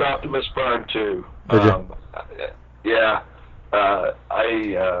 I had Optimus Prime too. Did you? Yeah. I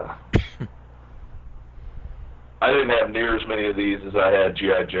didn't have near as many of these as I had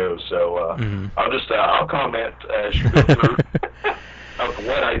G.I. Joe, so I'll comment as you go through of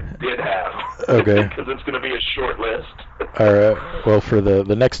what I did have. Okay. Because it's going to be a short list. All right. Well, for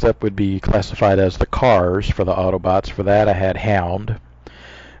the next step would be classified as the cars for the Autobots. For that, I had Hound,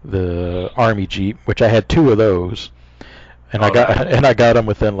 the Army Jeep, which I had 2 of those. And I got them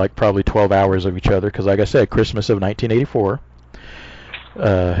within probably 12 hours of each other because, like I said, Christmas of 1984.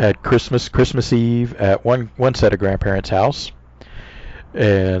 Had Christmas Eve at one set of grandparents' house,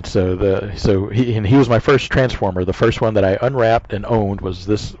 and he was my first Transformer. The first one that I unwrapped and owned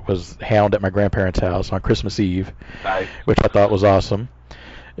was Hound at my grandparents' house on Christmas Eve, nice. Which I thought was awesome.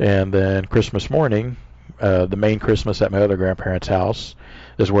 And then Christmas morning, the main Christmas at my other grandparents' house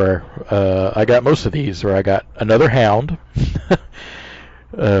is where I got most of these. Where I got another Hound,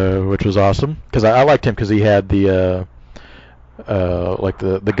 which was awesome because I liked him because he had the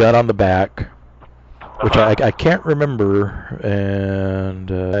the gun on the back, which I can't remember,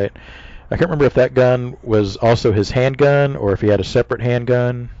 and I can't remember if that gun was also his handgun or if he had a separate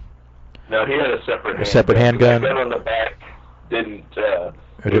handgun. No, he had a separate handgun. The gun on the back didn't.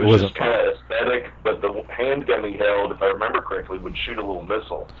 It was just kind of aesthetic, but the handgun he held, if I remember correctly, would shoot a little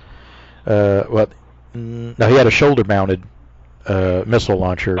missile. No, he had a shoulder-mounted missile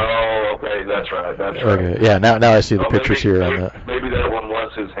launcher. Oh, okay, that's right. Okay, yeah. Now I see the pictures here on the. Maybe that one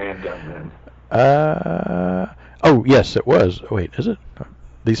was his handgun then. Oh yes, it was. Wait, is it?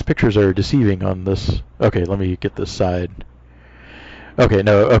 These pictures are deceiving on this. Okay, let me get this side. Okay,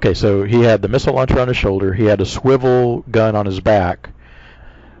 no. Okay, so he had the missile launcher on his shoulder. He had a swivel gun on his back.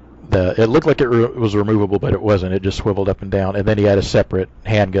 It looked like it was removable, but it wasn't. It just swiveled up and down. And then he had a separate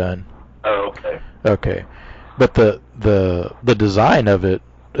handgun. Oh, okay. Okay, but the design of it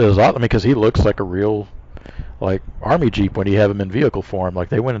is awesome because he looks like a real Army Jeep when you have him in vehicle form.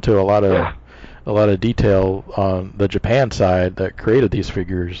 They went into a lot of detail on the Japan side that created these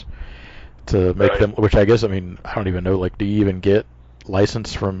figures to make them. Which I guess I don't even know. Do you even get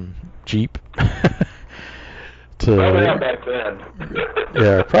license from Jeep? Probably not back then.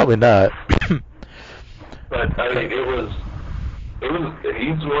 Yeah, probably not. But it was.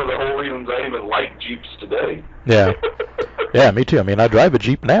 He's one of the whole reasons I even like Jeeps today. Yeah. Yeah, me too. I drive a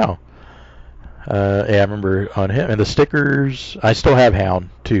Jeep now. Yeah, I remember on him and the stickers. I still have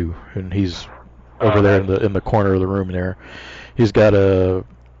Hound too, and he's over there in the corner of the room there. He's got a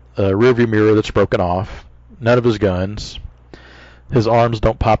rearview mirror that's broken off. None of his guns. His arms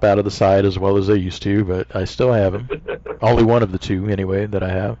don't pop out of the side as well as they used to, but I still have him. Only one of the two, anyway, that I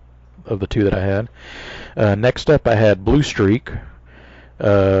have, of the two that I had. Next up, I had Blue Streak,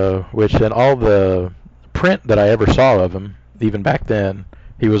 which in all the print that I ever saw of him, even back then,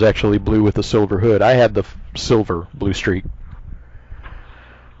 he was actually blue with a silver hood. I had the silver Blue Streak,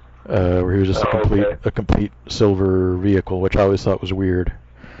 where he was just a complete silver vehicle, which I always thought was weird.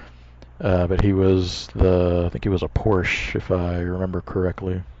 But he was I think he was a Porsche, if I remember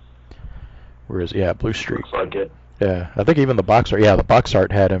correctly. Whereas, yeah, Blue Streak. Looks like it. Yeah, I think even the box art. Yeah, the box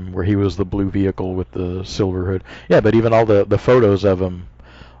art had him where he was the blue vehicle with the silver hood. Yeah, but even all the photos of him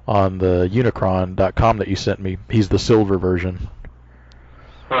on the Unicron.com that you sent me, he's the silver version.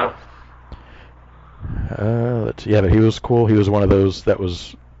 Huh. Yeah, but he was cool. He was one of those that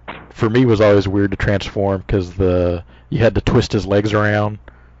was, for me, was always weird to transform because you had to twist his legs around.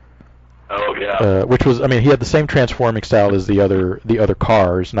 Oh yeah. Which was, I mean, he had the same transforming style as the other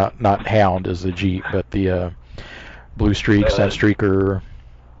cars, not Hound as the Jeep, but the Blue Streak, Sunstreaker.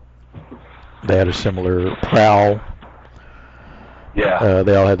 They had a similar Prowl. Yeah.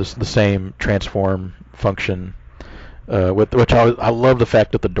 They all had the same transform function. Which I love the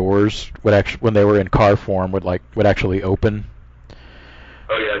fact that the doors would actually, when they were in car form, would actually open.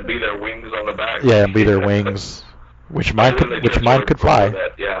 Oh yeah, it'd be their wings on the back. Yeah, and be their wings, which mine could fly.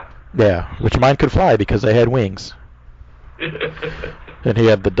 That, yeah. Yeah, which mine could fly because they had wings. And he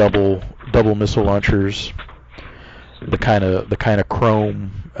had the double missile launchers, the kind of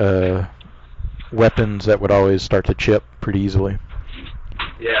chrome weapons that would always start to chip pretty easily.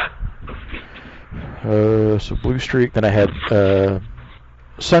 Yeah. So Blue Streak. Then I had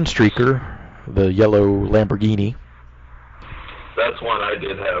Sunstreaker, the yellow Lamborghini. That's one I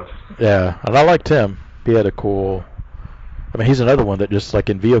did have. Yeah, and I liked him. He had a cool. I mean, he's another one that just like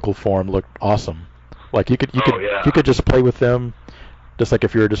in vehicle form looked awesome. Like you could just play with them, just like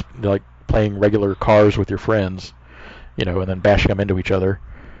if you were just like playing regular cars with your friends, and then bashing them into each other.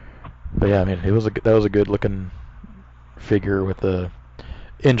 But yeah, I mean, that was a good looking figure with the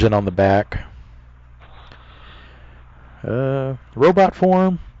engine on the back. Robot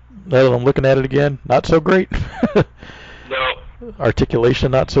form. Now that I'm looking at it again, not so great. No. Articulation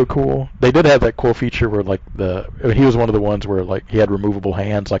not so cool. They did have that cool feature where he was one of the ones where like he had removable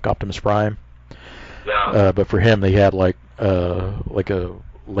hands like Optimus Prime. Yeah. But for him they had like a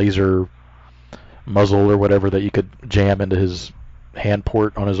laser muzzle or whatever that you could jam into his hand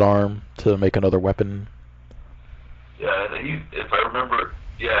port on his arm to make another weapon. Yeah, if I remember,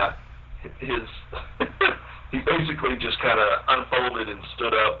 his he basically just kind of unfolded and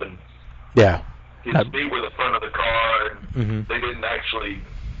stood up, and his feet were the front of the car, and they didn't actually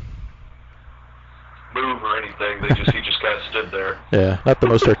move or anything. He just kind of stood there. Yeah, not the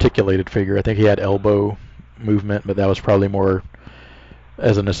most articulated figure. I think he had elbow movement, but that was probably more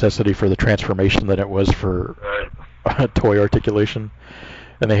as a necessity for the transformation than it was for toy articulation.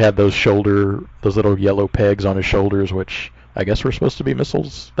 And they had those little yellow pegs on his shoulders, which I guess were supposed to be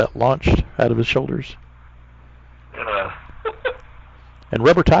missiles that launched out of his shoulders. And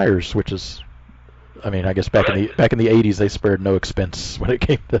rubber tires, which is, I mean, I guess back in the 80s they spared no expense when it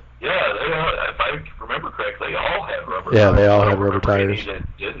came to. Yeah, if I remember correctly, they all had rubber. Yeah, tires. They all had rubber tires. Any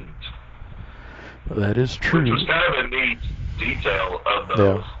that didn't. That is true. Which was kind of a neat detail of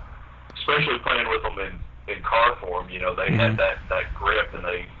those, especially playing with them in car form. They had that grip and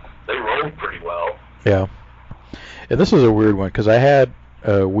they rolled pretty well. Yeah. And this is a weird one because I had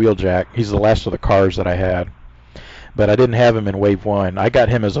Wheeljack. He's the last of the cars that I had. But I didn't have him in Wave 1. I got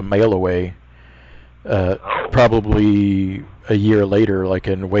him as a mail away probably a year later, like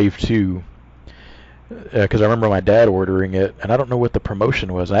in Wave 2. Because I remember my dad ordering it, and I don't know what the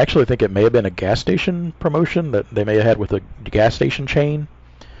promotion was. I actually think it may have been a gas station promotion that they may have had with a gas station chain,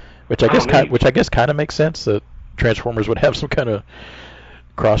 which I guess kind of makes sense that Transformers would have some kind of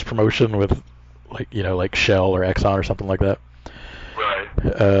cross promotion with like Shell or Exxon or something like that. Right.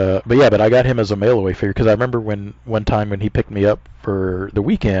 But I got him as a mail away figure because I remember one time when he picked me up for the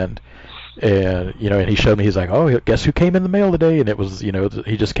weekend, and and he showed me, he's like, oh, guess who came in the mail today? And it was he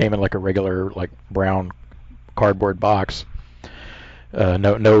just came in like a regular like brown cardboard box.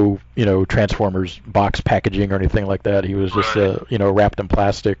 No Transformers box packaging or anything like that. He was just wrapped in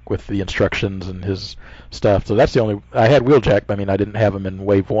plastic with the instructions and his stuff. So that's the only I had Wheeljack. I mean, I didn't have him in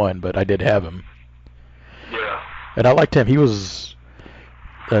Wave 1, but I did have him. Yeah. And I liked him. He was.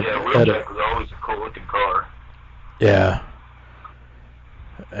 Wheeljack was always a cool looking car. Yeah.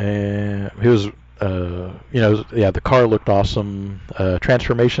 And he was, the car looked awesome.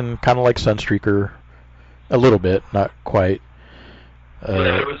 Transformation, kind of like Sunstreaker, a little bit, not quite.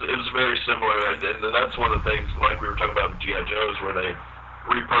 Yeah, it was very similar, and that's one of the things, like we were talking about with G.I. Joes, where they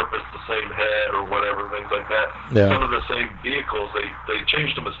repurposed the same head or whatever, things like that. Yeah. Some of the same vehicles, they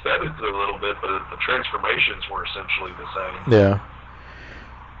changed them aesthetically a little bit, but the transformations were essentially the same. Yeah.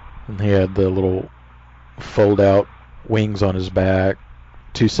 And he had the little fold-out wings on his back,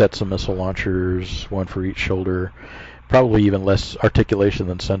 2 sets of missile launchers, 1 for each shoulder. Probably even less articulation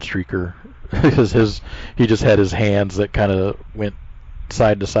than Sunstreaker, because he just had his hands that kind of went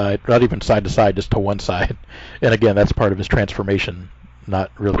side to side, not even side to side, just to one side. And again, that's part of his transformation,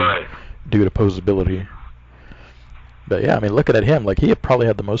 not really due to posability. But yeah, I mean, looking at him, like, he probably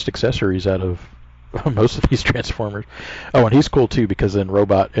had the most accessories out of most of these Transformers. Oh, and he's cool too, because in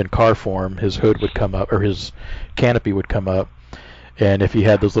car form, his hood would come up, or his canopy would come up, and if he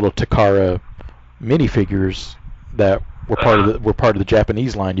had those little Takara minifigures that were part of the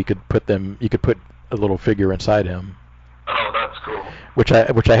Japanese line, you could put a little figure inside him. Oh, that's cool. Which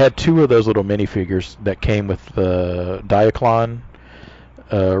I had 2 of those little minifigures that came with the Diaclone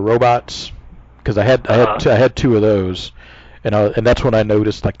robots, because I had 2 of those, and that's when I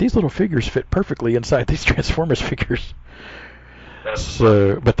noticed, like, these little figures fit perfectly inside these Transformers figures.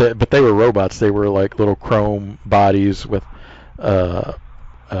 So, but they were robots. They were like little chrome bodies with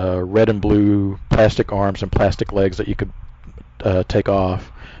red and blue plastic arms and plastic legs that you could take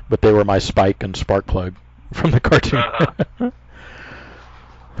off. But they were my Spike and Sparkplug from the cartoon.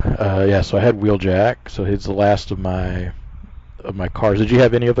 Yeah, so I had Wheeljack. So he's the last of my cars. Did you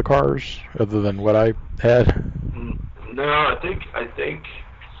have any of the cars other than what I had? No, I think.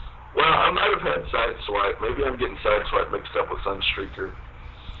 Well, I might have had Sideswipe. Maybe I'm getting Sideswipe mixed up with Sunstreaker.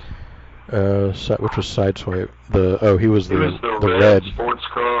 Which was Sideswipe? He was the red sports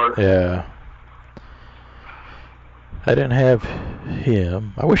car. Yeah. I didn't have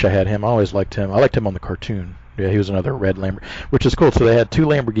him. I wish I had him. I always liked him. I liked him on the cartoon. Yeah, he was another red Lamborghini, which is cool. So they had 2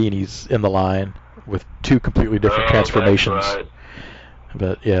 Lamborghinis in the line with 2 completely different transformations. That's right.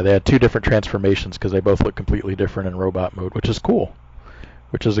 But yeah, they had 2 different transformations because they both look completely different in robot mode, which is cool.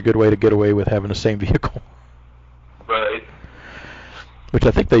 Which is a good way to get away with having the same vehicle. Right. Which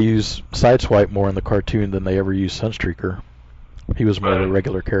I think they use Sideswipe more in the cartoon than they ever use Sunstreaker. He was more of a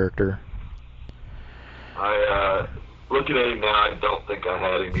regular character. Looking at him now, I don't think I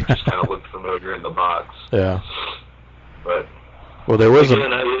had him. He just kind of looked familiar in the box. Yeah. But well, there was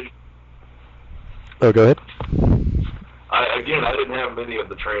Oh, go ahead. I didn't have many of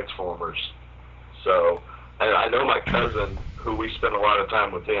the Transformers, so I know my cousin, who we spent a lot of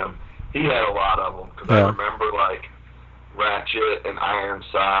time with him, he had a lot of them, because I remember, like, Ratchet and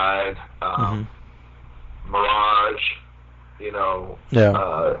Ironside, Mirage,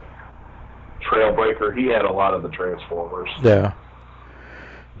 Trailbreaker. He had a lot of the Transformers. Yeah.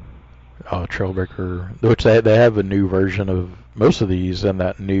 Oh, Trailbreaker, which they have a new version of most of these in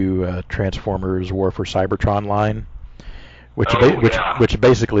that new Transformers War for Cybertron line, which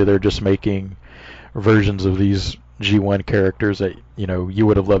basically they're just making versions of these G1 characters that you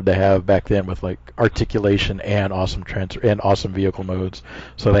would have loved to have back then, with like articulation and awesome vehicle modes.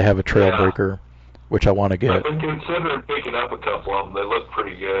 So they have a Trailbreaker, which I want to get. I've been considering picking up a couple of them. They look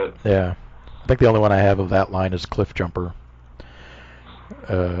pretty good. Yeah, I think the only one I have of that line is Cliff Jumper,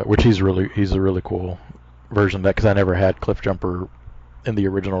 which he's a really cool version of that, because I never had Cliff Jumper in the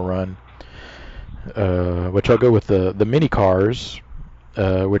original run. Which I'll go with the mini cars.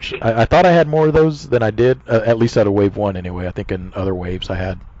 Which I thought I had more of those than I did, at least out of Wave 1 anyway. I think in other waves I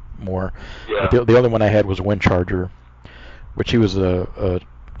had more. Yeah. The only one I had was Windcharger, which he was a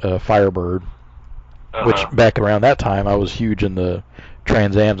Firebird, which back around that time I was huge in the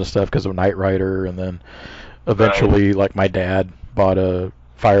Trans Ams and stuff because of Knight Rider, and then eventually like my dad bought a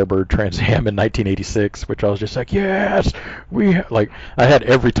Firebird Trans Am in 1986, which I was just like, yes, I had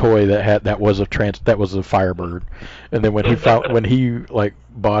every toy that was a Firebird, and then when he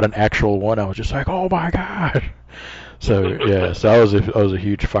bought an actual one, I was just like, oh my god. So yeah, so I was a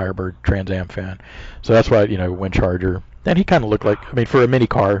huge Firebird Trans Am fan. So that's why Windcharger, and he kind of looked like, for a mini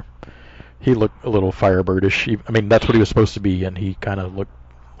car, he looked a little Firebirdish. That's what he was supposed to be, and he kind of looked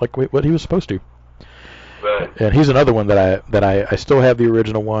like what he was supposed to. Right. And he's another one that I still have the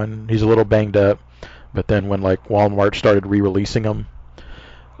original one. He's a little banged up, but then when Walmart started re-releasing them,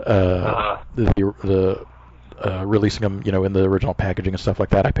 releasing them in the original packaging and stuff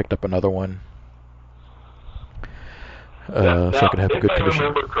like that, I picked up another one. So I could have a good condition. If I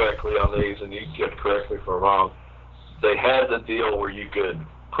remember correctly on these, and you can correct me if I'm wrong, they had the deal where you could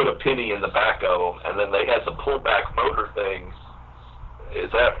put a penny in the back of them, and then they had the pullback motor thing. Is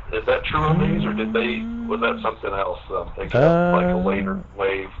that true on these, or was that something else that I'm thinking of, like a later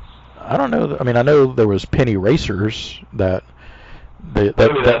wave? I don't know. I know there was penny racers that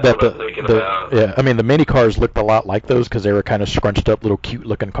Yeah, I mean the mini cars looked a lot like those because they were kind of scrunched up, little cute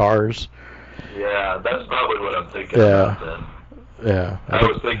looking cars. Yeah, that's probably what I'm thinking about then. Yeah. I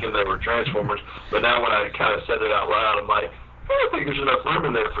was thinking they were Transformers, but now when I kind of said it out loud, I'm like, I don't think there's enough room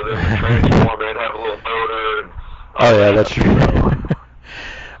in there for them to transform and have a little motor. And that's true.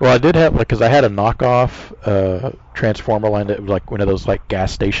 Well, I did have, because I had a knockoff Transformer line that was like one of those like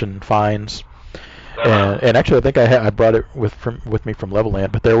gas station finds. And actually, I think I brought it with me from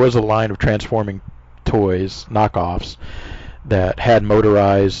Levelland, but there was a line of transforming toys, knockoffs, that had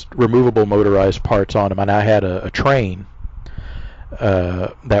removable motorized parts on them, and I had a train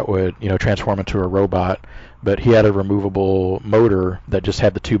that would, transform into a robot, but he had a removable motor that just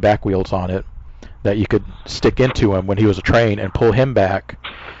had the two back wheels on it that you could stick into him when he was a train and pull him back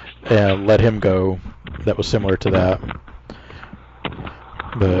and let him go. That was similar to that.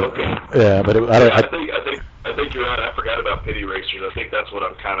 But yeah, but I think you're right. I forgot about Pity Racers. I think that's what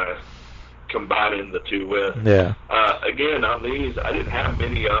I'm kind of combining the two with. Yeah. Again, on these, I didn't have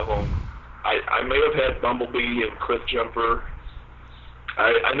many of them. I may have had Bumblebee and Cliffjumper.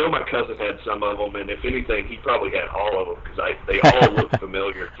 I know my cousin had some of them, and if anything, he probably had all of them because they all look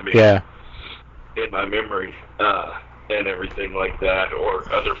familiar to me. Yeah. In my memory and everything like that, or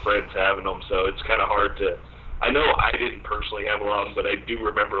other friends having them. So it's kind of hard to. I know I didn't personally have a lot of them, but I do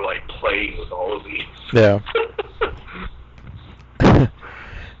remember like playing with all of these. Yeah.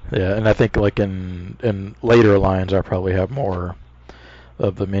 Yeah, and I think like in later lines, I probably have more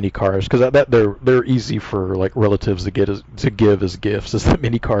of the mini cars because they're easy for like relatives to give as gifts as the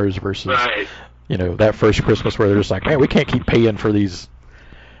mini cars versus that first Christmas where they're just like, man, we can't keep paying for these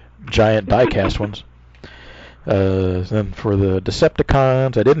giant die-cast ones. Then for the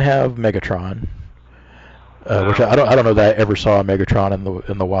Decepticons, I didn't have Megatron. Which I don't know that I ever saw a Megatron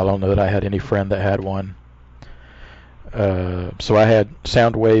in the wild. I don't know that I had any friend that had one. So I had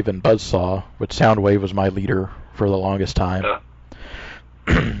Soundwave and Buzzsaw, which Soundwave was my leader for the longest time,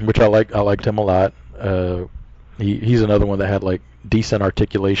 which I liked him a lot. He's another one that had like decent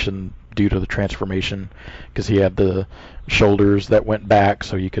articulation due to the transformation, because he had the shoulders that went back,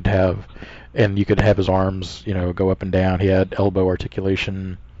 so you could have his arms, go up and down. He had elbow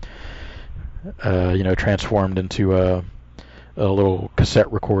articulation. Transformed into a little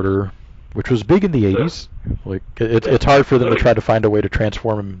cassette recorder, which was big in the 80s. Like it's hard for them to try to find a way to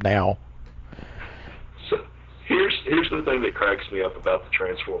transform him now. So here's the thing that cracks me up about the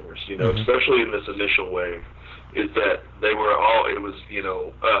Transformers, especially in this initial wave, is that they were all. It was,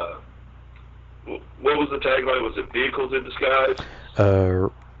 what was the tagline? Was it vehicles in disguise?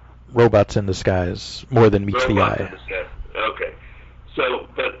 Robots in disguise, more than meets the eye. Okay, so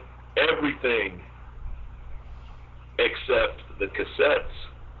but. Everything except the cassettes,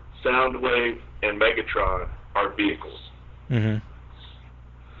 Soundwave, and Megatron are vehicles of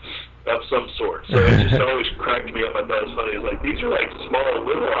some sort. So it just always cracked me up. I thought it was funny. It's like, these are like small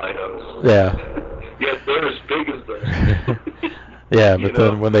little items. Yeah. Yet they're as big as the. Yeah, but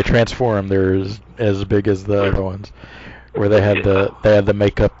then when they transform, they're as big as the other ones. Where they had the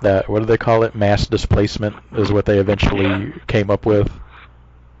makeup that, what do they call it? Mass displacement is what they eventually came up with.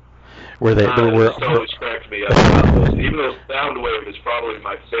 Where they were always cracked me up about those. Even though Soundwave is probably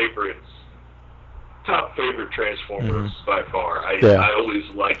my top favorite Transformers by far. I always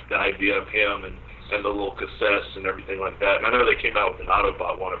liked the idea of him and the little cassettes and everything like that. And I know they came out with an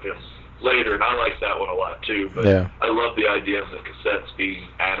Autobot one of him later, and I like that one a lot too. But I love the idea of the cassettes being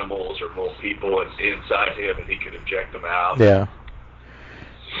animals or little people and inside him, and he could inject them out. Yeah.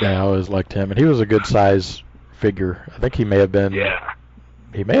 Yeah, I always liked him, and he was a good size figure. I think he may have been. Yeah.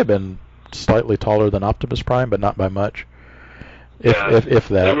 He may have been slightly taller than Optimus Prime, but not by much. If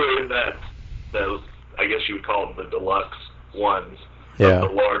that. They were in that was, I guess you would call them the deluxe ones. Yeah. The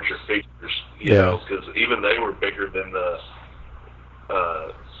larger figures, you know, because even they were bigger than the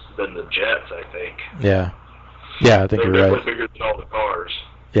Jets, I think. Yeah. Yeah, I think you're right. They were bigger than all the cars.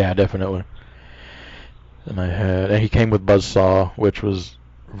 Yeah, definitely. And he came with Buzzsaw, which was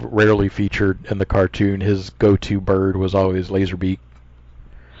rarely featured in the cartoon. His go-to bird was always Laserbeak.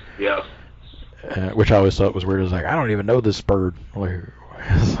 Yeah. Which I always thought was weird. I was like, I don't even know this bird.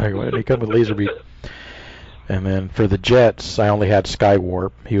 It's like, why did he come with Laserbeak? And then for the Jets, I only had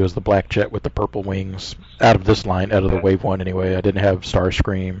Skywarp. He was the black jet with the purple wings. Out of this line, out of the Wave 1 anyway. I didn't have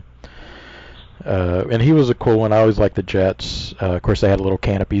Starscream. And he was a cool one. I always liked the Jets. Of course, they had little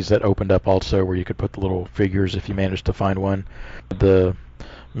canopies that opened up also where you could put the little figures if you managed to find one. The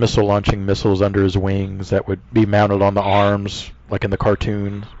missile launching missiles under his wings that would be mounted on the arms, like in the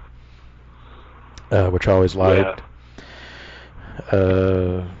cartoon. Which I always liked.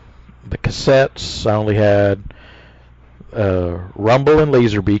 The cassettes, I only had Rumble and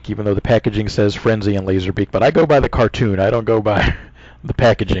Laserbeak, even though the packaging says Frenzy and Laserbeak, but I go by the cartoon. I don't go by the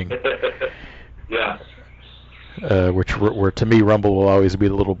packaging. Yeah. Which were to me, Rumble will always be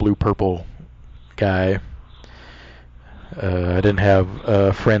the little blue-purple guy. I didn't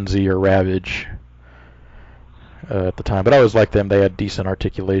have Frenzy or Ravage at the time, but I always liked them. They had decent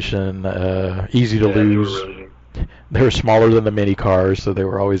articulation, easy to lose. They were smaller than the mini cars, so they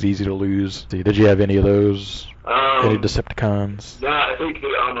were always easy to lose. Did you have any of those? Any Decepticons? No, I think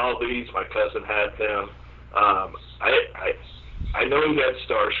on all these, my cousin had them. I know he had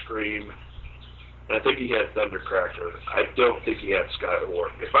Starscream, and I think he had Thundercracker. I don't think he had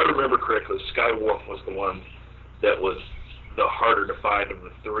Skywarp. If I remember correctly, Skywarp was the one that was the harder to find of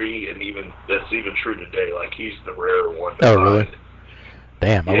the three, and that's even true today. Like, he's the rare one to find. Really?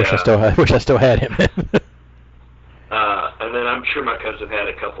 Damn, I wish I still had him. And then I'm sure my cousin had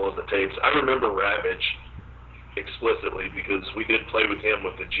a couple of the tapes. I remember Ravage explicitly because we did play with him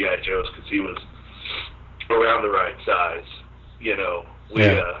with the G.I. Joes because he was around the right size. You know,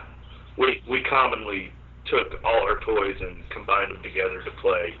 we commonly took all our toys and combined them together to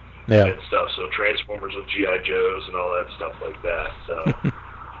play and stuff. So Transformers with G.I. Joes and all that stuff like that. So,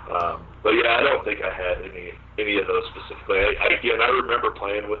 but yeah, I don't think I had any of those specifically. I remember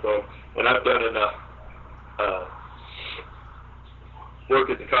playing with them, and I've done enough work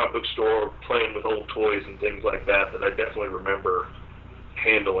at the comic book store, playing with old toys and things like that I definitely remember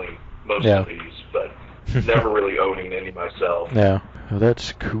handling most of these, but never really owning any myself. Yeah, well,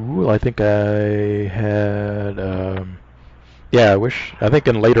 that's cool. I think I had, I think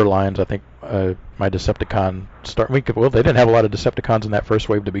in later lines, I think my Decepticon they didn't have a lot of Decepticons in that first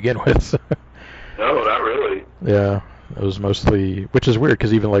wave to begin with. So. No, not really. Yeah. It was mostly, which is weird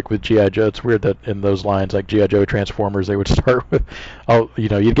because even like with G.I. Joe, it's weird that in those lines like G.I. Joe, Transformers, they would start with,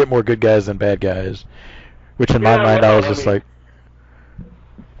 you'd get more good guys than bad guys. Which in my mind, I was just like.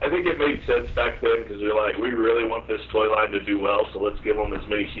 I think it made sense back then because you're like, we really want this toy line to do well, so let's give them as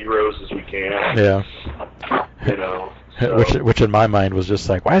many heroes as we can. Yeah. You know. So. Which in my mind was just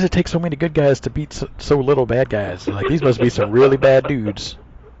like, why does it take so many good guys to beat so little bad guys? Like these must be some really bad dudes.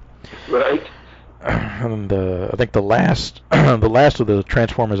 Right. And I think the last of the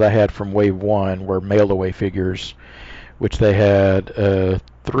Transformers I had from Wave 1 were mail-away figures, which they had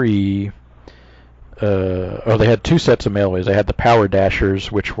three. They had two sets of mail-aways. They had the Power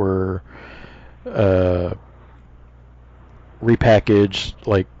Dashers, which were repackaged,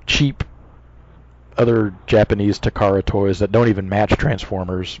 like cheap other Japanese Takara toys that don't even match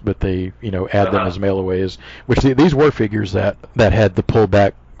Transformers, but they add them as mail-aways. Which these were figures that had the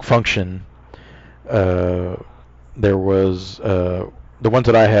pullback function. There was the ones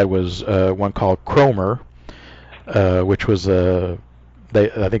that I had was one called Cromer, which was I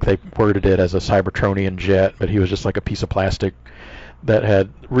think they worded it as a Cybertronian jet, but he was just like a piece of plastic that had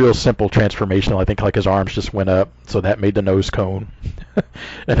real simple transformation. I think like his arms just went up, so that made the nose cone,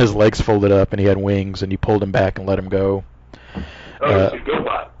 and his legs folded up, and he had wings, and you pulled him back and let him go. It's a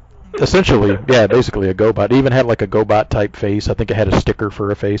GoBot. Essentially, yeah, basically a GoBot. It even had like a GoBot type face. I think it had a sticker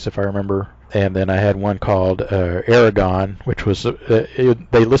for a face, if I remember. And then I had one called Aragon, which was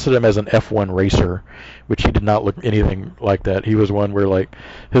they listed him as an F1 racer, which he did not look anything like that. He was one where like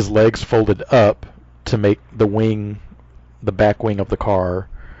his legs folded up to make the back wing of the car,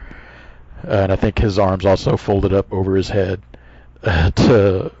 and I think his arms also folded up over his head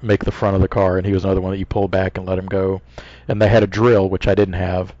to make the front of the car. And he was another one that you pulled back and let him go. And they had a drill, which I didn't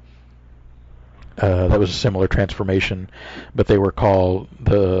have. That was a similar transformation, but they were called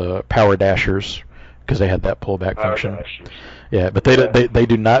the Power Dashers because they had that pullback function. Dashers. Yeah, but they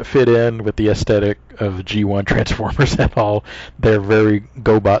do not fit in with the aesthetic of G1 Transformers at all. They're very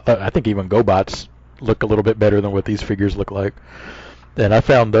GoBot. I think even GoBots look a little bit better than what these figures look like. And I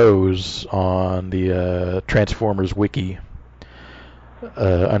found those on the Transformers wiki for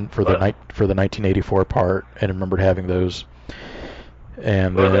the 1984 part, and remembered having those.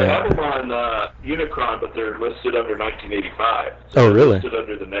 And they have them on Unicron, but they're listed under 1985. So oh, really? Listed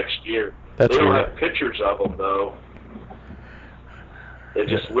under the next year. That's they don't weird. have pictures of them though. They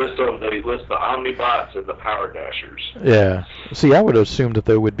just list them. They list the Omnibots and the Power Dashers. Yeah. See, I would have assumed that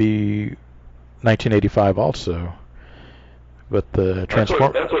they would be 1985 also, but the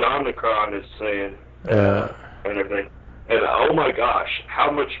Transformers. That's what Omnicron is saying. And everything. And oh my gosh, how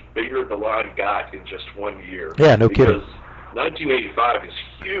much bigger the line got in just 1 year. Yeah, no kidding. Because 1985 is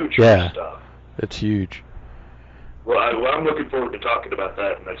huge for stuff. It's huge. Well, I'm looking forward to talking about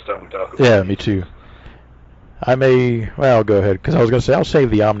that next time we talk about it. Yeah, me too. I'll go ahead, because I was going to say I'll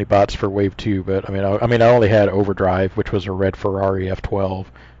save the Omnibots for Wave 2, but I only had Overdrive, which was a red Ferrari F12,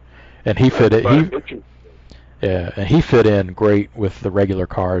 and he fit it. Yeah, and he fit in great with the regular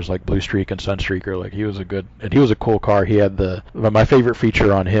cars like Blue Streak and Sunstreaker. Like he was a cool car. He had my favorite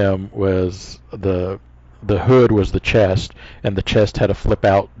feature on him was the hood was the chest, and the chest had a flip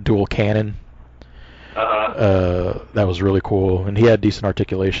out dual cannon. That was really cool, and he had decent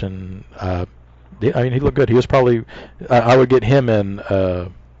articulation. I mean, he looked good. He was probably I would get him and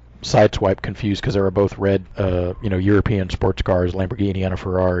Sideswipe confused because they were both red, European sports cars, Lamborghini and a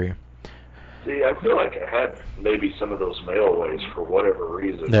Ferrari. See, I feel like I had maybe some of those mailaways for whatever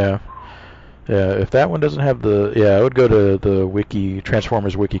reason. Yeah. Yeah, if that one doesn't have I would go to the wiki,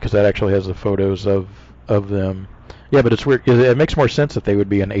 Transformers wiki, because that actually has the photos of them. Yeah, but it's weird. It makes more sense that they would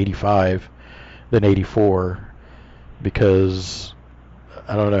be in 85 than 84, because,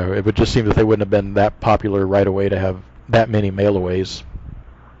 I don't know, it would just seem that they wouldn't have been that popular right away to have that many mailaways.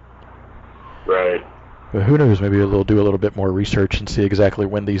 Right. But who knows, maybe we'll do a little bit more research and see exactly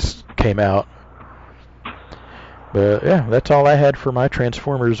when these came out. But yeah, that's all I had for my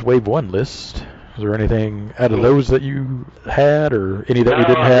Transformers Wave 1 list. Is there anything out of those that you had, or any that we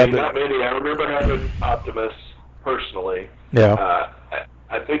didn't have? Not many. I remember having Optimus personally. Yeah.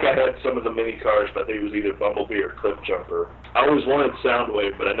 I think I had some of the mini cars, but I think it was either Bumblebee or Cliffjumper. I always wanted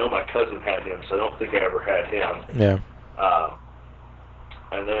Soundwave, but I know my cousin had him, so I don't think I ever had him. Yeah.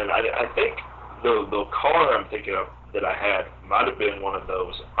 And then I think the car I'm thinking of that I had might have been one of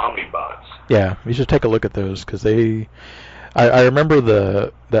those Omnibots. Yeah, you should take a look at those, because I remember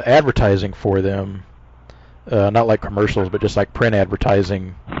the advertising for them, not like commercials, but just like print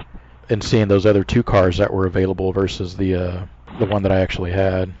advertising, and seeing those other two cars that were available versus the one that I actually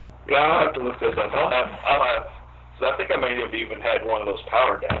had. Yeah, I'll have to look those up. I'll have. So I think I may have even had one of those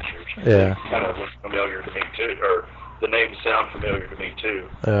Power Dashers. Yeah. Kind of looks familiar to me too, or the names sound familiar to me too.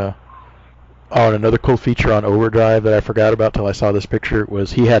 Yeah. Oh, and another cool feature on Overdrive that I forgot about till I saw this picture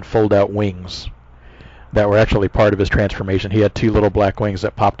was he had fold-out wings that were actually part of his transformation. He had two little black wings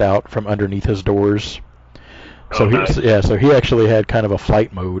that popped out from underneath his doors. So nice. So he actually had kind of a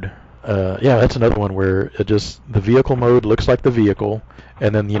flight mode. That's another one where the vehicle mode looks like the vehicle,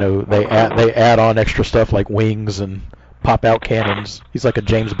 and then they add on extra stuff like wings and pop out cannons. He's like a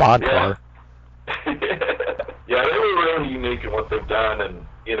James Bond car. Yeah, they were really unique in what they've done, and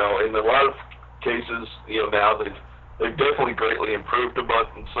in a lot of cases, now they've definitely greatly improved them,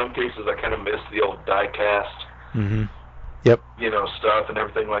 but in some cases I kind of miss the old die-cast, Yep. Stuff and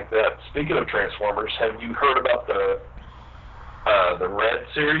everything like that. Speaking of Transformers, have you heard about the Red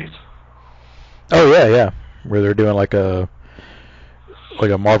series? Oh yeah, where they're doing like a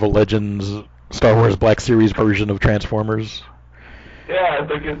Marvel Legends, Star Wars Black Series version of Transformers. Yeah, I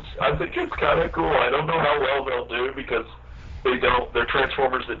think it's kind of cool. I don't know how well they'll do because they're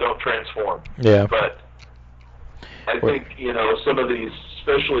Transformers that don't transform. Yeah. But I think, some of these,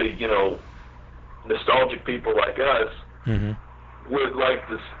 especially, nostalgic people like us,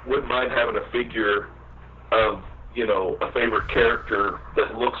 wouldn't mind having a figure of, a favorite character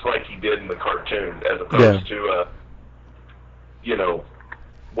that looks like he did in the cartoon, as opposed to,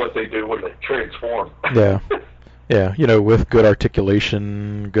 what they do when they transform. Yeah. Yeah, with good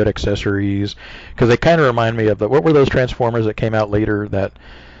articulation, good accessories, because they kind of remind me of what were those Transformers that came out later that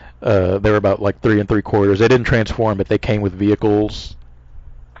they were about like 3 3/4. They didn't transform, but they came with vehicles.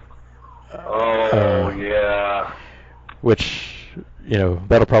 Yeah. Which,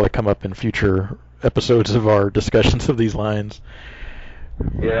 that'll probably come up in future episodes of our discussions of these lines.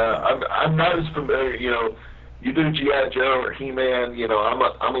 Yeah, I'm not as familiar, you do G.I. Joe or He-Man,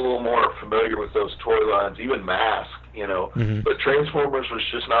 I'm a little more familiar with those toy lines, even Mask, But Transformers was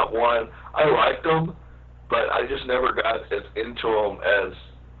just not one. I liked them, but I just never got as into them as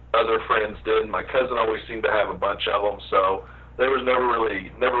other friends did. My cousin always seemed to have a bunch of them, so there was never really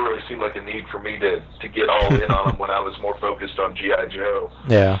seemed like a need for me to get all in on them when I was more focused on G.I. Joe.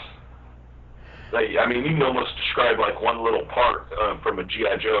 Yeah. I mean, you can almost describe like one little part from a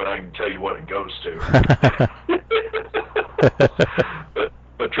G.I. Joe, and I can tell you what it goes to.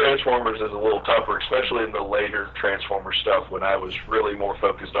 But Transformers is a little tougher, especially in the later Transformers stuff when I was really more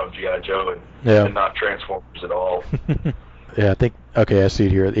focused on G.I. Joe and not Transformers at all. Yeah, I think, okay, I see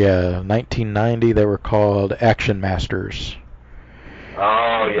it here. Yeah, 1990, they were called Action Masters.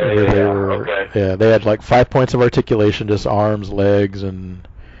 Oh, yeah, okay. Yeah, they had like 5 points of articulation, just arms, legs, and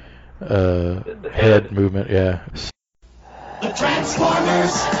head movement, yeah. The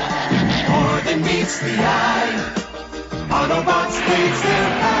Transformers, more than meets the eye. Autobots wage their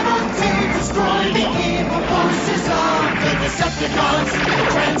battle to destroy the evil forces of the Decepticons. The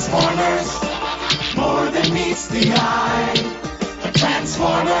Transformers, more than meets the eye. The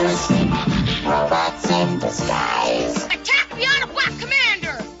Transformers, robots in disguise. Attack the Autobot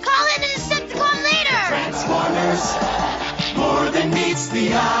Commander! Call in the Decepticon leader! The Transformers.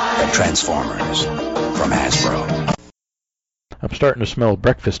 Transformers from Hasbro. I'm starting to smell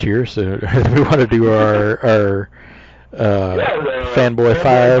breakfast here, so we want to do our Fanboy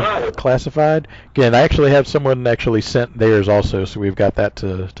 5 classified. Again, I actually have someone actually sent theirs also, so we've got that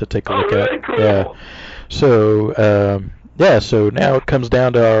to take a look at. Cool. Yeah. So so now it comes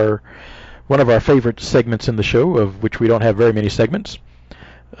down to one of our favorite segments in the show, of which we don't have very many segments.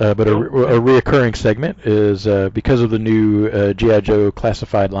 But a reoccurring segment is because of the new G.I. Joe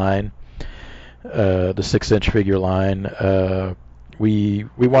classified line, the 6-inch figure line. We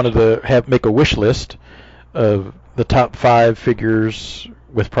wanted to make a wish list of the top 5 figures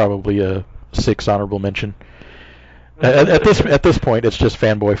with probably a 6 honorable mention. At this point, it's just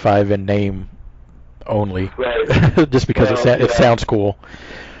Fanboy 5 in name only, right. just because it sounds cool.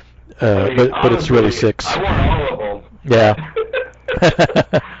 But it's really 6. I want all of them. Yeah.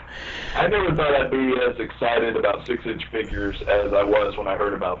 I never thought I'd be as excited about 6-inch figures as I was when I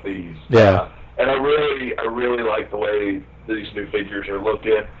heard about these. Yeah. And I really like the way these new figures are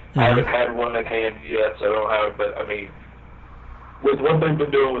looking. Mm-hmm. I haven't had one in hand yet, so I don't have it. But I mean, with what they've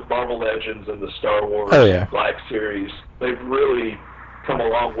been doing with Marvel Legends and the Star Wars Black Series, they've really come a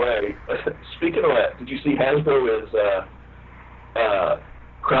long way. Speaking of that, did you see Hasbro is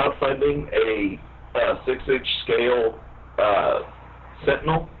crowdfunding a 6-inch scale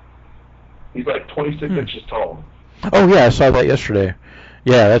Sentinel? He's like 26 inches tall. Oh yeah, I saw that yesterday.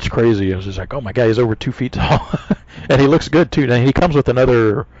 Yeah, that's crazy. I was just like, oh my god, he's over 2 feet tall, and he looks good too. And he comes with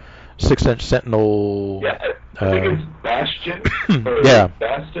another 6-inch Sentinel. Yeah, I think it's Bastion.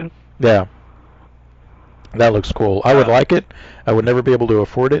 Bastion. Yeah, that looks cool. I would like it. I would never be able to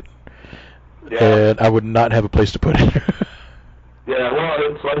afford it, and I would not have a place to put it. Yeah, well,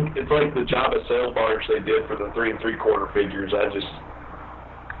 it's like the Jabba sail barge they did for the 3 3/4 figures.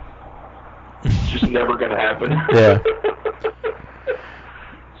 It's just never going to happen. Yeah.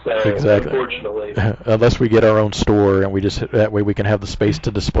 So, exactly. Unfortunately. Unless we get our own store and that way we can have the space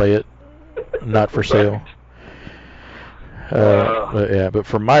to display it, not for sale. But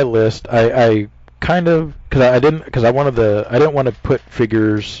for my list, I kind of I didn't want to put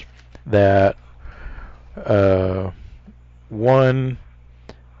figures that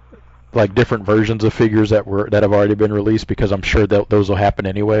like different versions of figures that have already been released, because I'm sure that those will happen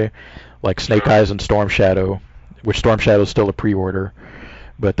anyway, like Snake Eyes and Storm Shadow, which Storm Shadow is still a pre-order,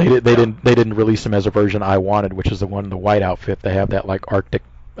 but they didn't release them as a version I wanted, which is the white outfit. They have that like Arctic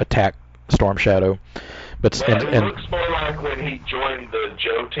Attack Storm Shadow, but it looks more like when he joined the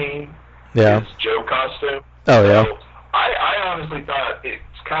Joe team. Yeah. His Joe costume. Oh yeah. So I honestly thought it's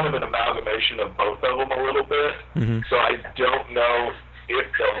kind of an amalgamation of both of them a little bit. Mm-hmm. So I don't know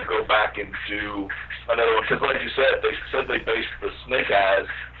if they'll go back and do another one, because like you said, they based the Snake Eyes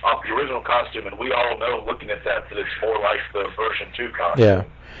off the original costume, and we all know, looking at that it's more like the version 2 costume. Yeah.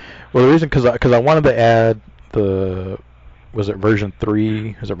 Well, the reason, because I wanted to add was it version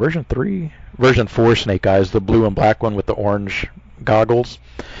 3? Is it version 3? Version 4 Snake Eyes, the blue and black one with the orange goggles.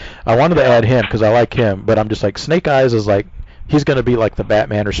 I wanted to add him because I like him, but I'm just like, Snake Eyes is like, he's going to be like the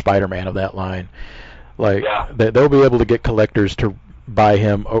Batman or Spider-Man of that line. Like, they'll be able to get collectors to buy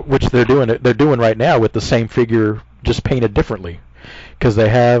him, which they're doing right now with the same figure, just painted differently. Because they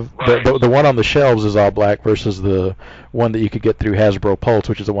have the one on the shelves is all black versus the one that you could get through Hasbro Pulse,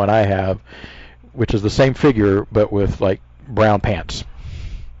 which is the one I have, which is the same figure but with like brown pants.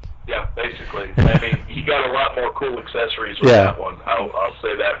 Yeah, basically. I mean, he got a lot more cool accessories with that one. I'll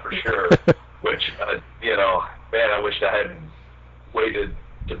say that for sure. Which, man, I wish I hadn't waited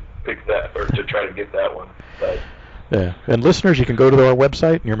to pick that or to try to get that one. But yeah, and listeners, you can go to our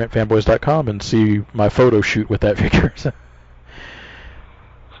website, nearmintfanboys.com, and see my photo shoot with that figure. So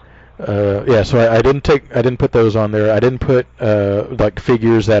I didn't put those on there. I didn't put like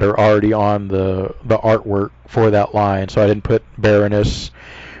figures that are already on the artwork for that line. So I didn't put Baroness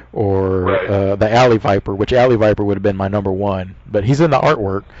or the Alley Viper, which Alley Viper would have been my number 1, but he's in the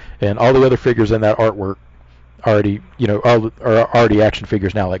artwork, and all the other figures in that artwork already, are already action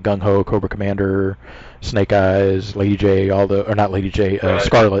figures now, like Gung Ho, Cobra Commander, Snake Eyes, Lady J, not Lady J,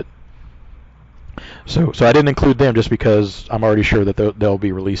 Scarlet. So I didn't include them just because I'm already sure that they'll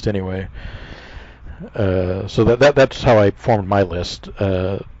be released anyway. So that's how I formed my list.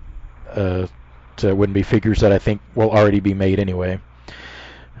 So it wouldn't be figures that I think will already be made anyway.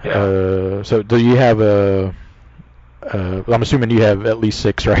 Yeah. So do you have I'm assuming you have at least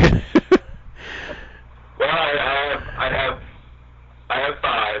 6, right? Well, I have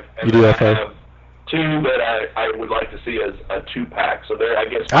 5. And you do have 5. I have 2 that I would like to see as a 2-pack. So they're, I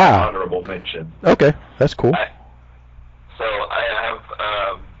guess, honorable mention. Okay, that's cool. So I have,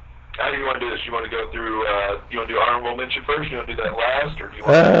 how do you want to want to do this? You want to go through? You want to do honorable mention first? You want to do that last, or do you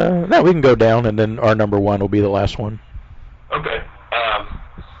want? No, we can go down, and then our number one will be the last one. Okay.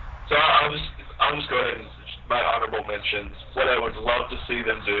 So I'll just go ahead and my honorable mentions. What I would love to see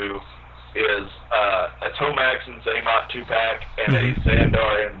them do is a Tomax and Zaymot 2-pack and a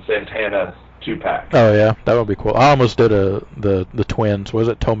Xandar and Zantana 2-pack. Oh yeah, that would be cool. I almost did the twins. Was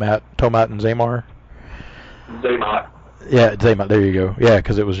it Tomat and Zaymar? Zaymot. Yeah, Zaymot. There you go. Yeah,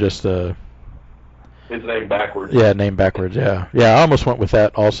 because it was just his name backwards. Yeah, name backwards. Yeah, I almost went with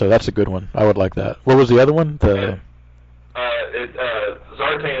that. Also, that's a good one. I would like that. What was the other one?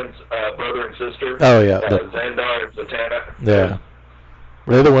 Zartan's brother and sister. Oh yeah. Xandar and Zatanna. Yeah.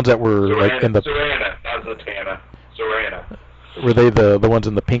 Were they the ones that were like in the? Zorana, not Zatanna. Zorana. Were they the ones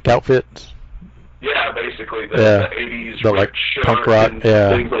in the pink outfits? Yeah, basically the 80s the like punk rock, and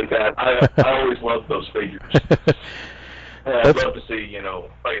things like that. I always loved those figures. I'd love to see, like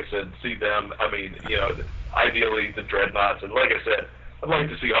I said, see them. I mean, ideally the Dreadnoughts, and like I said, I'd like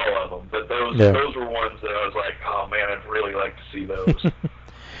to see all of them. But those were ones that I was like, oh man, I'd really like to see those.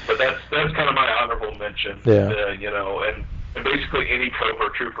 But that's kind of my honorable mention. Yeah. And basically any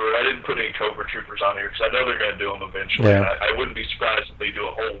Cobra Trooper. I didn't put any Cobra Troopers on here because I know they're going to do them eventually. Yeah. I wouldn't be surprised if they do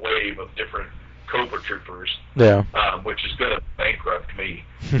a whole wave of different Cobra Troopers. Yeah. Which is going to bankrupt me.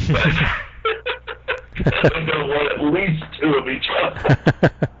 But I'm going to want at least 2 of each one.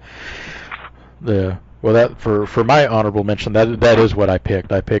 Yeah. Well, that for my honorable mention, that is what I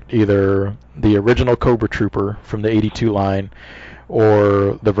picked. I picked either the original Cobra Trooper from the 82 line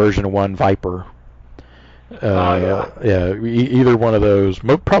or the version 1 Viper. Either one of those.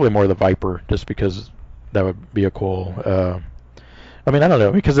 Probably more the Viper, just because that would be a cool. I mean, I don't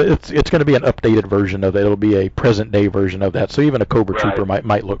know, because it's going to be an updated version of it. It'll be a present day version of that. So even a Cobra Trooper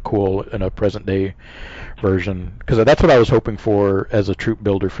might look cool in a present day version, because that's what I was hoping for as a troop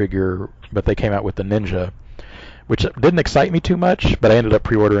builder figure. But they came out with the Ninja, which didn't excite me too much. But I ended up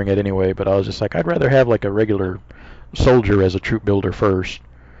pre-ordering it anyway. But I was just like, I'd rather have like a regular soldier as a troop builder first.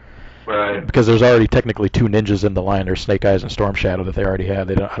 Right. Because there's already technically 2 ninjas in the line. There's Snake Eyes and Storm Shadow that they already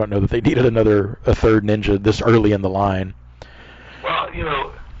have. I don't know that they needed a third ninja this early in the line. Well,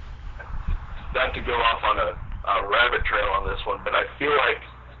 not to go off on a rabbit trail on this one, but I feel like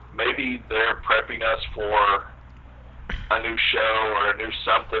maybe they're prepping us for a new show or a new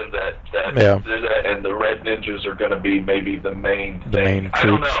something that and the Red Ninjas are going to be maybe the main thing. I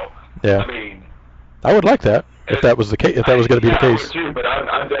don't know. Yeah. I mean, I would like that if that was the case. If that was going to be the case. I would too, but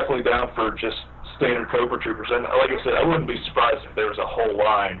I'm definitely down for just standard Cobra Troopers. And like I said, I wouldn't be surprised if there was a whole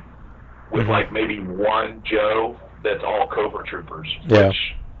line with like maybe one Joe that's all Cobra Troopers. Yeah.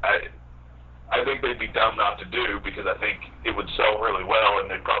 Which I think they'd be dumb not to do, because I think it would sell really well, and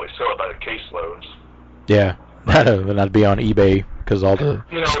they'd probably sell it by the caseloads. Yeah. Then I'd be on eBay because all the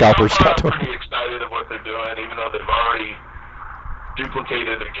scalpers got I'm pretty excited of what they're doing, even though they've already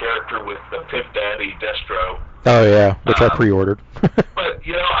duplicated a character with the Pip Daddy Destro. Oh yeah, which I pre-ordered. But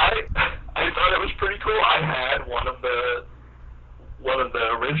I thought it was pretty cool. I had one of the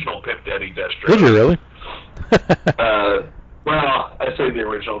original Pip Daddy Destro. Did you really? Well, I say the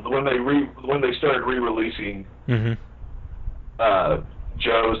original. When they started re-releasing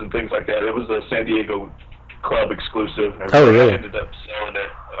Joes and things like that, it was a San Diego club exclusive. And really? I ended up selling it,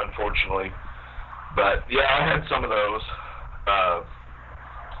 unfortunately. But yeah, I had some of those.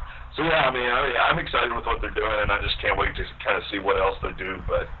 So yeah, I mean, I'm excited with what they're doing, and I just can't wait to kind of see what else they do.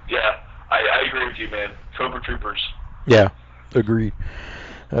 But yeah, I agree with you, man. Cobra Troopers. Yeah, agreed.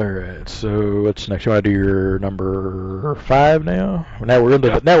 All right, so what's next? You want to do your number 5 now? Now we're into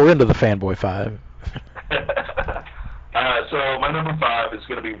the fanboy 5. So my number 5 is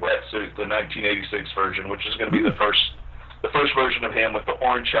going to be Wetsuit, the 1986 version, which is going to be the first version of him with the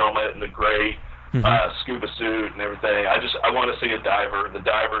orange helmet and the gray scuba suit and everything. I want to see a diver. The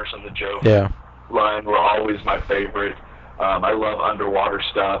divers and the Joe line were always my favorite. I love underwater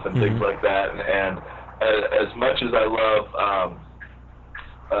stuff and things like that. And as much as I love,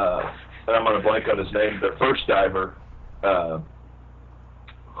 and I'm going to blank on his name, the first diver, I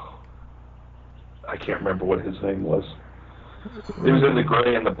can't remember what his name was. He was in the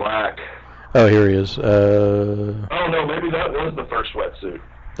gray and the black. Oh, here he is. Oh, no, maybe that was the first wetsuit.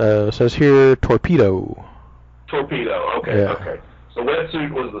 Says here Torpedo. Torpedo, okay, okay. So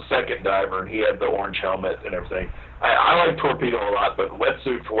Wetsuit was the second diver, and he had the orange helmet and everything. I like Torpedo a lot, but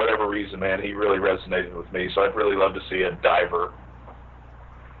Wetsuit, for whatever reason, man, he really resonated with me. So I'd really love to see a diver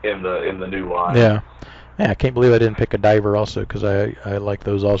in the new line. Yeah, I can't believe I didn't pick a diver also, because I like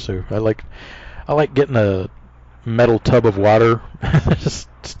those also. I like getting a metal tub of water, just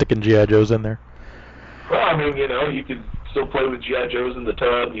sticking G.I. Joes in there. Well, I mean, you could still play with G.I. Joes in the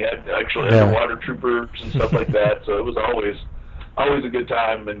tub. You had actually underwater troopers and stuff like that. So it was always a good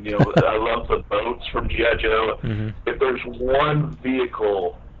time. And I love the boats from G.I. Joe. Mm-hmm. If there's one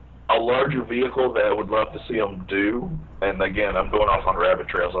vehicle, a larger vehicle that I would love to see them do, and again, I'm going off on rabbit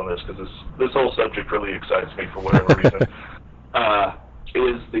trails on this because this whole subject really excites me for whatever reason,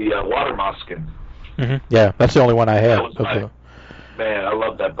 is the Water Moccasin. Mm-hmm. Yeah, that's the only one I had. Man, I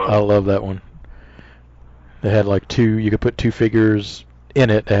love that boat. I love that one. They had like you could put two figures in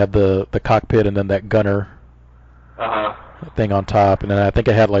it. They had the cockpit and then that gunner thing on top, and then I think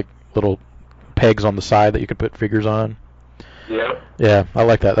it had like little pegs on the side that you could put figures on. Yep. Yeah, I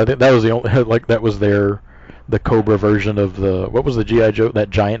like that. I think that was the only that was the Cobra version of what was the G.I. Joe, that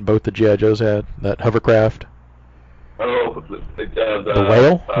giant boat that G.I. Joes had, that hovercraft. Oh, the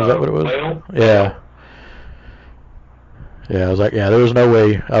whale? Is that what it was? Whale? Yeah. Yeah, I was like, there was no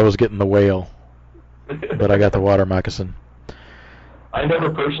way I was getting the whale, but I got the Water Moccasin. I never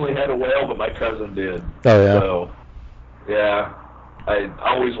personally had a whale, but my cousin did. Oh, yeah? So, yeah, I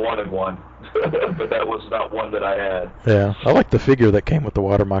always wanted one, but that was not one that I had. Yeah, I like the figure that came with the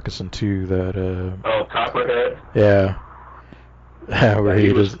Water Moccasin, too. That Copperhead? Yeah. Where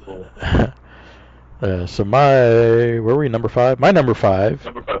he was... Cool. So where were we, number 5? My number 5.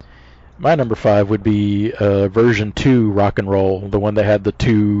 My number 5 would be version 2 Rock and Roll, the one that had the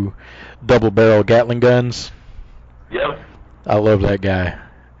 2 double-barrel Gatling guns. Yep. I love that guy.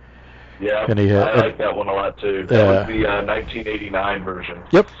 Yeah, and I like that one a lot too. That was the 1989 version.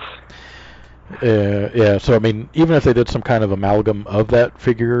 Yep. Yeah, so I mean, even if they did some kind of amalgam of that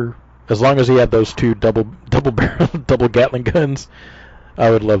figure, as long as he had those 2 double Gatling guns, I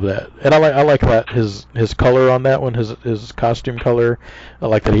would love that. And I like that his color on that one, his costume color. I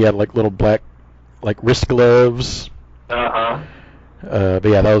like that he had like little black wrist gloves. But yeah, I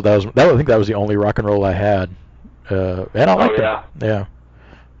think that was the only Rock and Roll I had. And I like that. Yeah.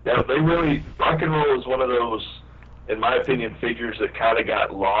 Yeah, Rock and Roll is one of those, in my opinion, figures that kind of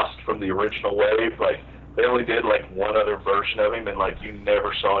got lost from the original wave. Like, they only did like one other version of him, and like you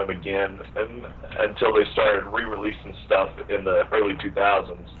never saw him again until they started re-releasing stuff in the early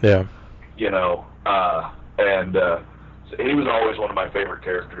 2000s. Yeah. And so he was always one of my favorite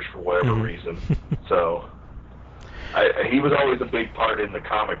characters for whatever reason. So he was always a big part in the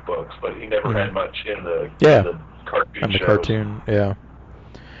comic books, but he never had much in the cartoon and the shows. Cartoon, yeah.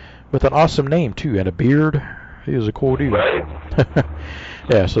 With an awesome name too, and a beard. He was a cool dude. Right.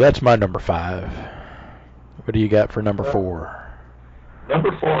 Yeah, so that's my number 5. What do you got for number 4?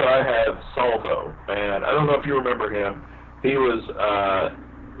 Number 4, I have Salvo, and I don't know if you remember him. He was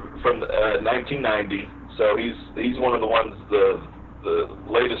from 1990, so he's one of the ones, the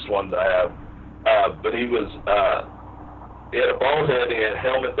latest ones I have. But he had a bald head, he had a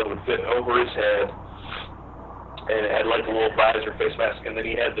helmet that would fit over his head, and it had like a little visor face mask, and then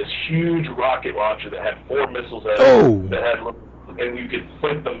he had this huge rocket launcher that had 4 missiles in it, and you could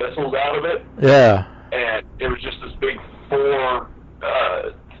flip the missiles out of it. Yeah. And it was just this big 4,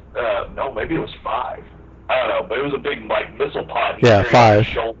 no, maybe it was 5. I don't know, but it was a big like missile pod. Yeah, 5.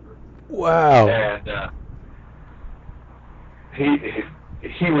 Shoulder. Wow. And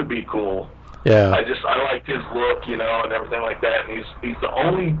he would be cool. Yeah. I liked his look, and everything like that. And he's the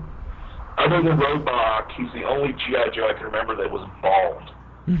only, other than Roadblock, he's the only G.I. Joe I can remember that was bald.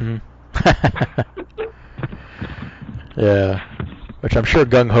 Yeah. Which I'm sure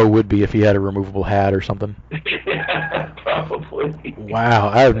Gung Ho would be if he had a removable hat or something. Yeah, probably. Wow,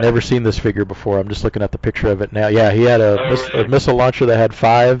 I've never seen this figure before. I'm just looking at the picture of it now. Yeah, he had a missile launcher that had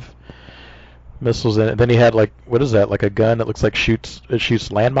 5 missiles in it. Then he had what is that? Like a gun that looks like shoots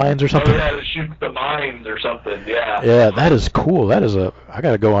landmines or something? Oh yeah, it shoots the mines or something. Yeah. Yeah, that is cool. I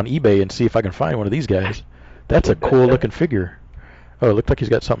gotta go on eBay and see if I can find one of these guys. That's a cool looking figure. Oh, it looked like he's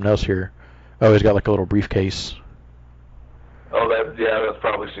got something else here. Oh, he's got like a little briefcase. Oh, that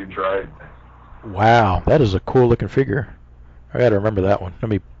probably seems right. Wow, that is a cool looking figure. I gotta remember that one. Let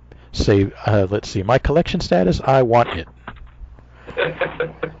me save. Let's see. My collection status. I want it.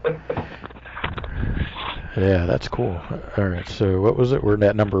 Yeah, that's cool. All right. So what was it? We're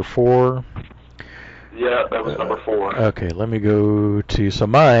at number 4. Yeah, that was number 4. Okay, let me go to. So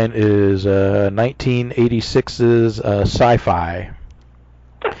mine is 1986's Sci-Fi.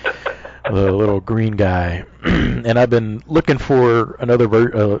 The little green guy, and I've been looking for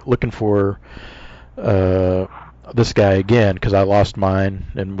this guy again because I lost mine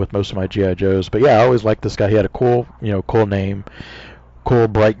and with most of my G.I. Joes. But yeah, I always liked this guy. He had a cool name, cool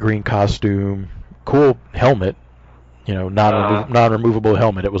bright green costume, cool helmet, non-removable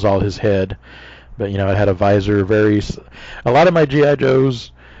helmet. It was all his head, but it had a visor. A lot of my G.I.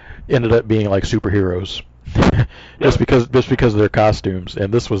 Joes ended up being like superheroes. just because of their costumes,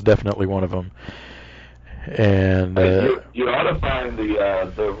 and this was definitely one of them. And you ought to find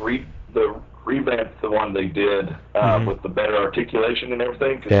the revamp, the one they did with the better articulation and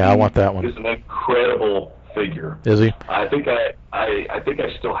everything. Yeah, I want that one. He's an incredible figure. Is he? I think I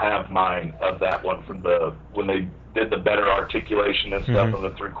still have mine of that one from when they did the better articulation and stuff on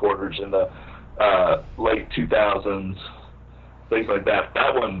the 3/4 in the late 2000s, things like that.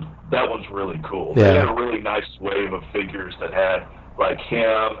 That one's really cool. Yeah. They had a really nice wave of figures that had like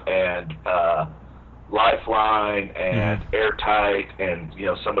him and Lifeline and Airtight and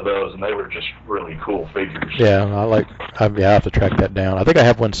some of those, and they were just really cool figures. Yeah, I have to track that down. I think I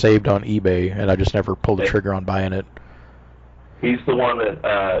have one saved on eBay, and I just never pulled the trigger on buying it. He's the one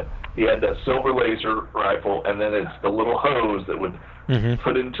that he had that silver laser rifle, and then it's the little hose that would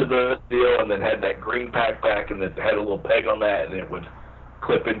put into the deal, and then had that green backpack, and it had a little peg on that, and it would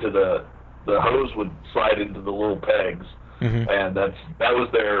clip into the hose would slide into the little pegs. And that was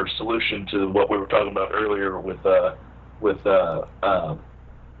their solution to what we were talking about earlier with the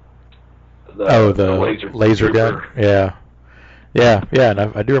laser gun. Yeah. And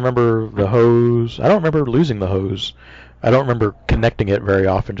I do remember the hose. I don't remember losing the hose. I don't remember connecting it very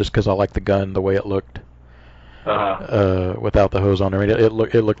often, just because I liked the gun the way it looked without the hose on. I mean, it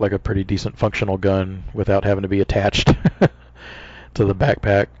looked like a pretty decent functional gun without having to be attached to the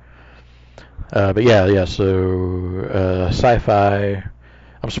backpack. But yeah, so Sci-Fi,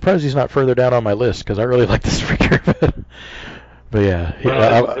 I'm surprised he's not further down on my list, because I really like this figure. But yeah.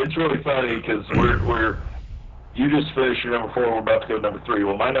 It's really funny, because you just finished your number 4, we're about to go to number 3.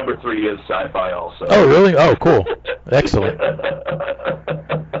 Well, my number 3 is Sci-Fi also. Oh, really? Oh, cool. Excellent.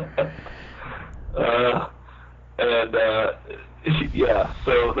 Yeah,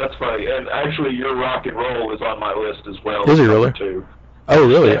 so that's funny. And actually, your Rock and Roll is on my list as well. Is he really? Too. Oh,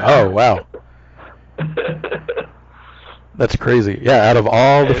 really? Oh, wow. That's crazy. Yeah, out of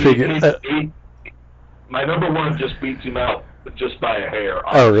all the figures. My number 1 just beats him out just by a hair.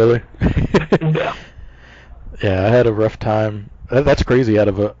 Oh, really? Yeah. Yeah, I had a rough time. That's crazy. Out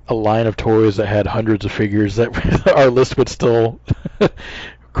of a line of toys that had hundreds of figures, that our list would still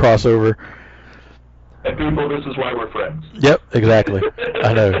cross over. And people, this is why we're friends. Yep, exactly.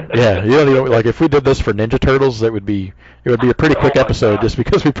 I know. Yeah, you don't even, like, if we did this for Ninja Turtles, it would be a pretty quick episode, just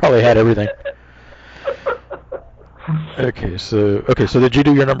because we probably had everything. Okay, so did you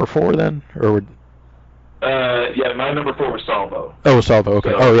do your number 4 then, or would? Yeah, my number 4 was Salvo. Oh, Salvo.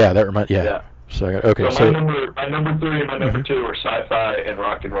 Okay. So, yeah, that reminds. Yeah. So my number 3 and my number 2 are Sci-Fi and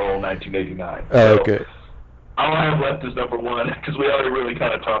Rock and Roll 1989. Oh, okay. All I have left is number 1, because we already really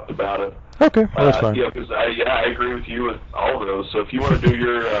kind of talked about it. Okay, well, that's fine. Yeah, because I agree with you with all of those. So if you want to do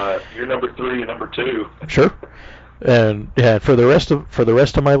your number 3 and number 2. Sure. And yeah, for the rest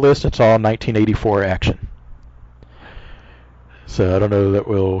of my list, it's all 1984 action. So I don't know that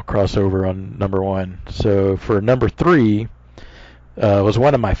we'll cross over on number 1. So for number 3, was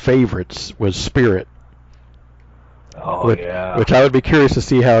one of my favorites was Spirit. Which I would be curious to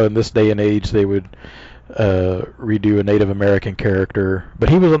see how in this day and age they would redo a Native American character. But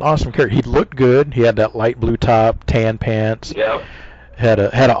he was an awesome character. He looked good. He had that light blue top, tan pants. Yep. Had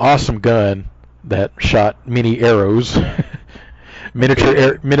an awesome gun that shot mini arrows,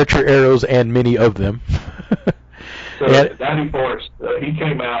 miniature arrows, and many of them. So 94, he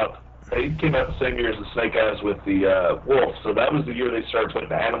came out the same year as the Snake Eyes with the Wolf. So that was the year they started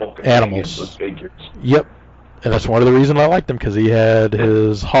putting animals with figures. Yep. And that's one of the reasons I liked him, because he had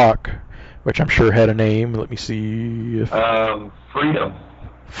his hawk, which I'm sure had a name. Let me see. Freedom.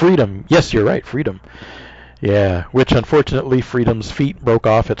 Freedom. Yes, you're right. Freedom. Yeah. Which, unfortunately, Freedom's feet broke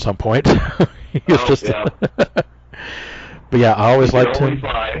off at some point. Yeah. But yeah, I always liked him.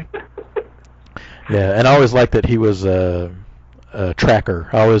 Yeah, and I always liked that he was a tracker.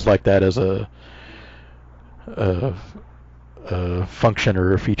 I always liked that as a function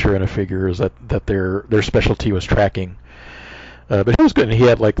or a feature in a figure, is that their specialty was tracking. But he was good, and he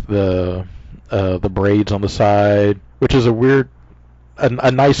had like the braids on the side, which is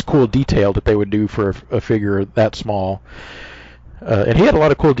a nice, cool detail that they would do for a figure that small. And he had a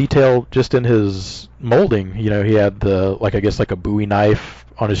lot of cool detail just in his molding. You know, he had a Bowie knife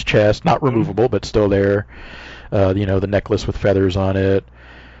on his chest, not removable, but still there. The necklace with feathers on it,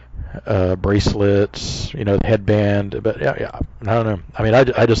 bracelets, the headband. But yeah, I don't know. I mean,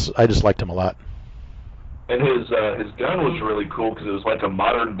 I just liked him a lot. And his gun was really cool, because it was like a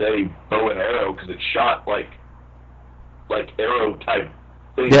modern day bow and arrow, because it shot like arrow type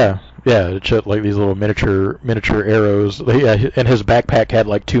things. Yeah, it shot like these little miniature arrows. Yeah, and his backpack had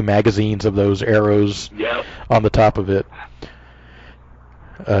like 2 magazines of those arrows on the top of it.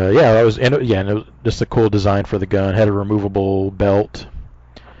 That was and it was just a cool design for the gun. Had a removable belt.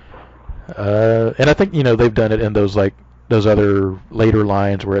 And I think they've done it in those other later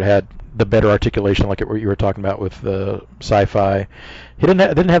lines where it had the better articulation, like what you were talking about with the sci-fi. He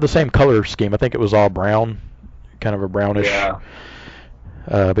didn't have the same color scheme. I think it was all brown, kind of a brownish. Yeah.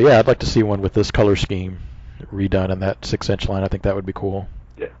 But yeah, I'd like to see one with this color scheme redone in that 6-inch line. I think that would be cool.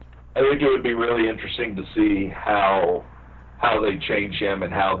 Yeah, I think it would be really interesting to see how they change him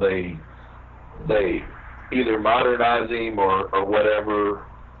and how they either modernize him or whatever.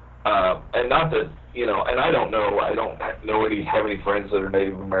 And not that, and I don't know have any friends that are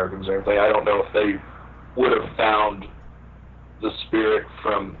Native Americans or anything. I don't know if they would have found the spirit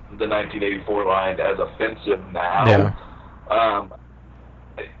from the 1984 line as offensive now. Yeah.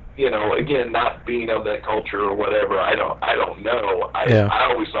 Again, not being of that culture or whatever, I don't know. I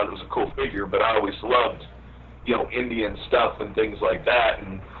always thought it was a cool figure, but I always loved, Indian stuff and things like that,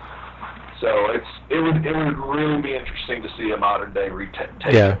 and so it would really be interesting to see a modern day retake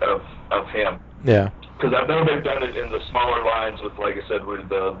of him. Yeah. Because I know they've done it in the smaller lines with, like I said, with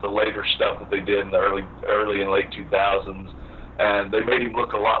the later stuff that they did in the early and late 2000s, and they made him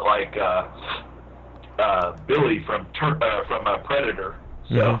look a lot like Billy from Predator.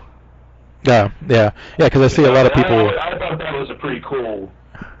 So. Mm-hmm. Yeah. Because I see a lot of people. I thought that was a pretty cool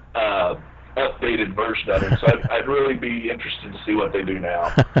updated version of him. So I'd really be interested to see what they do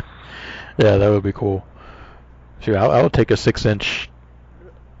now. Yeah, that would be cool. Sure, I would take a 6-inch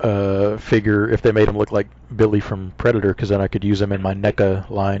figure if they made him look like Billy from Predator, because then I could use him in my NECA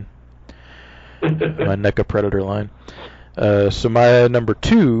line, my NECA Predator line. So my number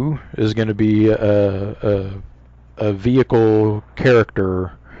 2 is going to be a vehicle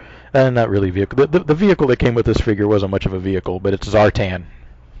character. Not really vehicle. The vehicle that came with this figure wasn't much of a vehicle, but it's Zartan.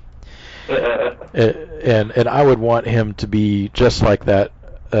 And I would want him to be just like that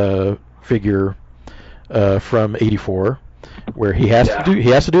figure from '84, where he has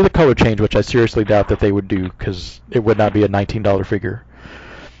to do the color change, which I seriously doubt that they would do, because it would not be a $19 figure.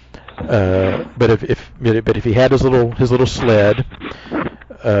 But if he had his little sled.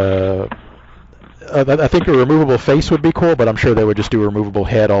 I think a removable face would be cool, but I'm sure they would just do a removable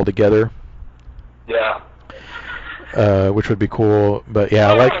head altogether. Yeah. Which would be cool, but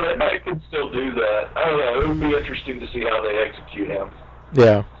yeah, I could still do that. I don't know. It would be interesting to see how they execute him.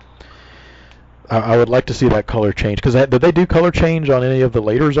 Yeah. I would like to see that color change, because did they do color change on any of the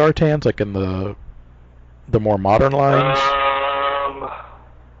later Zartans, like in the more modern lines?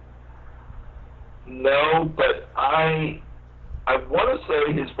 No, but I want to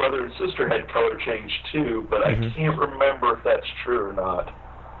say his brother and sister had color change too, but I can't remember if that's true or not.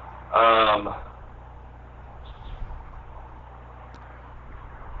 I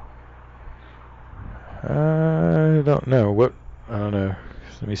don't know. I don't know.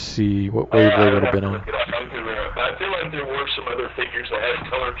 Let me see what wave they would have been in. I feel like there were some other figures that had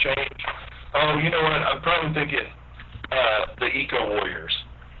color change. Oh, you know what? I'm probably thinking the Eco Warriors.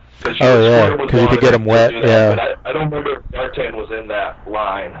 Oh yeah, because you could get them wet. Yeah. But I don't remember if Zartan was in that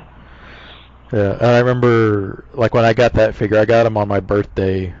line. Yeah, and I remember like when I got that figure, I got him on my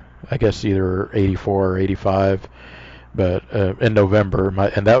birthday. I guess either '84 or '85, but in November. I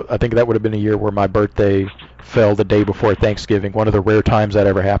think that would have been a year where my birthday fell the day before Thanksgiving. One of the rare times that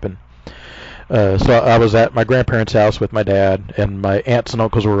ever happened. So I was at my grandparents' house with my dad, and my aunts and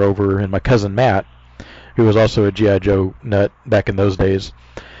uncles were over, and my cousin Matt, who was also a G.I. Joe nut back in those days.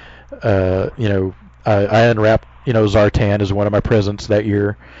 I unwrapped, Zartan as one of my presents that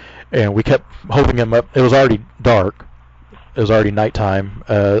year, and we kept holding him up. It was already dark. It was already nighttime,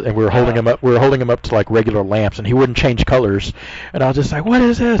 and we were holding him up. We were holding him up to like regular lamps, and he wouldn't change colors. And I was just like, "What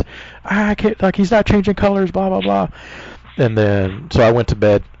is this? I can't. Like, he's not changing colors." Blah blah blah. And then, so I went to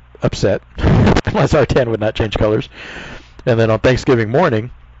bed upset. My Zartan would not change colors. And then on Thanksgiving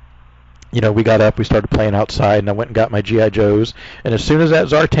morning, we got up, we started playing outside, and I went and got my G.I. Joes. And as soon as that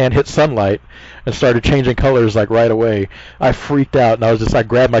Zartan hit sunlight and started changing colors like right away, I freaked out, and I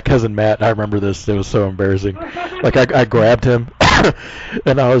grabbed my cousin Matt, and I remember this. It was so embarrassing. Like, I grabbed him,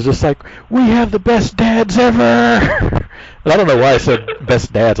 and I was just like, "We have the best dads ever!" And I don't know why I said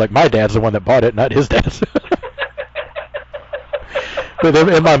best dads. Like, my dad's the one that bought it, not his dad's. But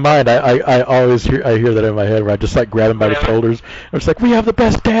in my mind, I always hear that in my head, where I just like grab him by the shoulders. I'm just like, "We have the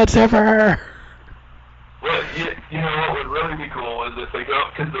best dads ever!" Well, what would really be cool is if they go,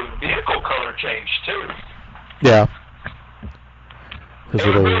 because the vehicle color changed too. Yeah. It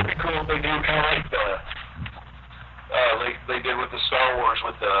would really be cool if they do kind of like they did with the Star Wars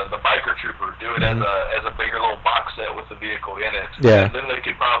with the biker trooper. Do it as a bigger little box set with the vehicle in it. Yeah. And then they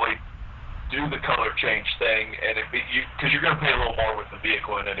could probably do the color change thing, and because you're going to pay a little more with the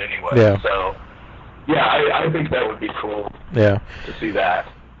vehicle in it anyway. Yeah. So, yeah, I think that would be cool. Yeah. To see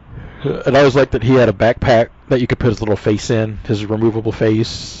that. And I always liked that he had a backpack that you could put his little face in, his removable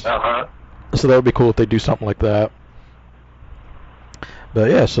face. Uh-huh. So that would be cool if they do something like that. But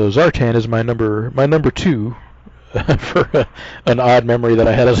yeah, so Zartan is my number 2. For an odd memory that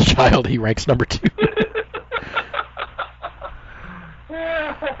I had as a child, he ranks number 2.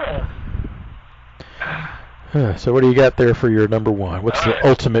 So what do you got there for your number 1? What's the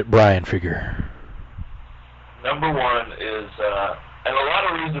ultimate Brian figure? Number 1 is, and a lot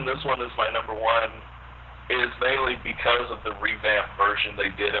of reason this one is my number 1 is mainly because of the revamped version they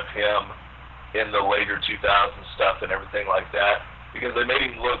did of him in the later 2000 stuff and everything like that, because they made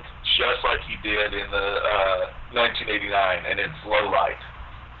him look just like he did in the 1989, and it's low light.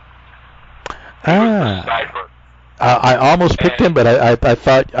 He was the sniper. I almost picked him, but I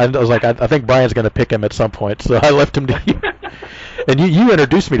thought, I was like, I think Brian's going to pick him at some point, so I left him to you. And you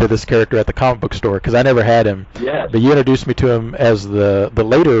introduced me to this character at the comic book store, because I never had him. Yes. But you introduced me to him as the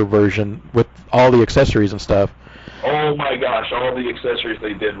later version with all the accessories and stuff. Oh my gosh, all the accessories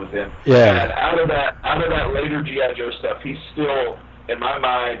they did with him. Yeah. And out of that later G.I. Joe stuff, he's still, in my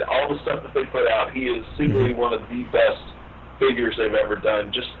mind, all the stuff that they put out, he is secretly one of the best figures they've ever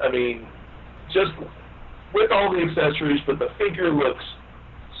done. Just with all the accessories, but the figure looks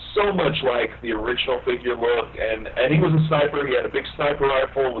so much like the original figure look, and he was a sniper. He had a big sniper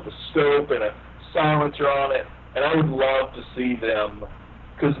rifle with a scope and a silencer on it, and I would love to see them,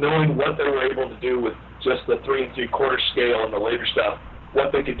 because knowing what they were able to do with just the 3 3/4 scale and the later stuff,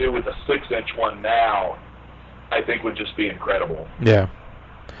 what they could do with a 6-inch one now, I think would just be incredible. Yeah.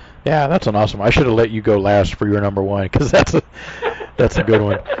 Yeah, that's an awesome. I should have let you go last for your number 1, because that's a good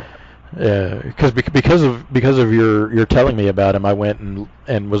one. Yeah, because of your telling me about him, I went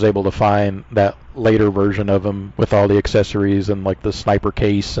and was able to find that later version of him with all the accessories and like the sniper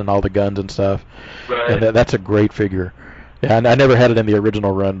case and all the guns and stuff. Right. And that's a great figure. Yeah, I never had it in the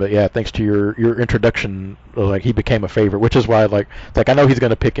original run, but yeah, thanks to your introduction, like he became a favorite, which is why like I know he's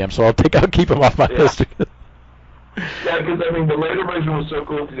gonna pick him, so I'll keep him off my list. Yeah, because I mean the later version was so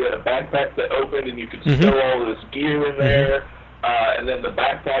cool because you had a backpack that opened and you could stow all of this gear in there. And then the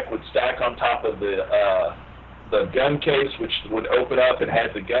backpack would stack on top of the gun case, which would open up and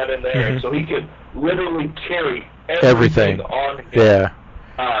had the gun in there, and so he could literally carry everything on him. Yeah.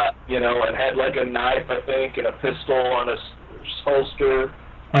 And had like a knife, I think, and a pistol on his holster.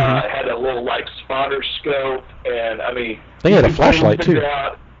 It had a little like spotter scope, and I mean, they had a flashlight too.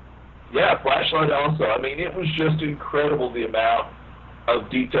 Yeah, flashlight also. I mean, it was just incredible the amount of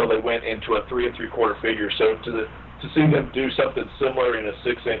detail they went into a 3 3/4 figure. So to see them do something similar in a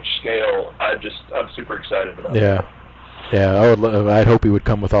 6-inch scale, I'm super excited about that. Yeah, I'd hope he would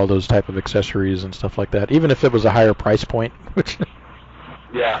come with all those type of accessories and stuff like that, even if it was a higher price point, which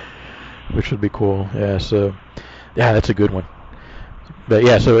would be cool. Yeah, so yeah, that's a good one. But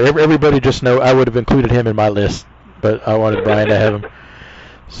yeah, so everybody just know I would have included him in my list, but I wanted Brian to have him.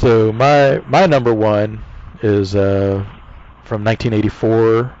 So my number 1 is from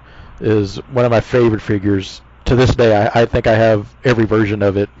 1984, is one of my favorite figures. To this day, I think I have every version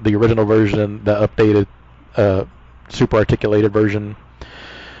of it, the original version, the updated, super articulated version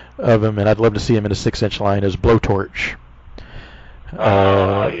of him, and I'd love to see him in a 6-inch line as Blowtorch.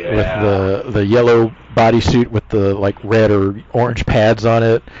 With the yellow bodysuit with the like red or orange pads on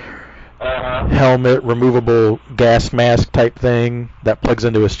it, helmet, removable gas mask type thing that plugs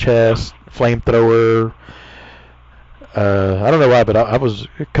into his chest, flamethrower. I don't know why, but I was,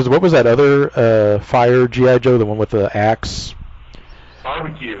 because what was that other fire G.I. Joe, the one with the axe?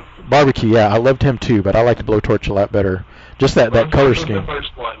 Barbecue, yeah, I loved him too, but I liked Blowtorch a lot better. Just that color scheme. The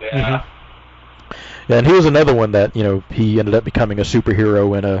first one, yeah. Yeah, and he was another one that, he ended up becoming a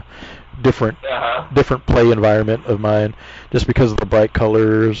superhero in a different play environment of mine, just because of the bright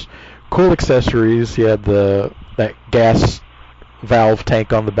colors, cool accessories. He had that gas valve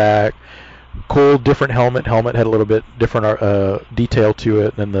tank on the back. Cool, different helmet. Helmet had a little bit different detail to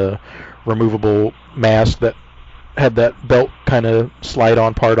it than the removable mask that had that belt kind of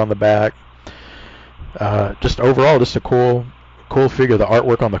slide-on part on the back. Just overall, just a cool figure. The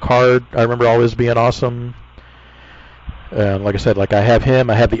artwork on the card, I remember always being awesome. Like I said, like I have him.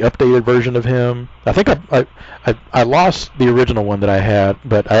 I have the updated version of him. I think I lost the original one that I had,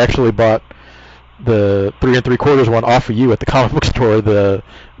 but I actually bought the 3 3/4 one off of you at the comic book store. The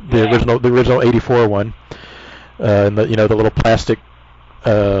original 84 one, and the little plastic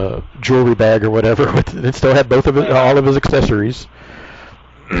jewelry bag or whatever. It still had all of his accessories.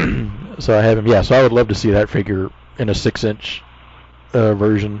 So I have him. Yeah, so I would love to see that figure in a 6-inch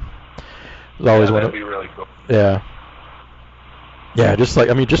version. It's always one that'd be really cool. Yeah. Yeah, just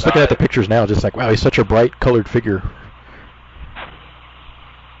looking at the pictures now, just like, wow, he's such a bright colored figure.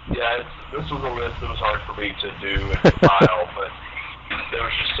 Yeah, this was a list that was hard for me to do and compile, but there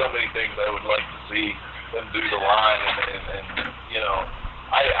was just so many things I would like to see them do the line, and you know,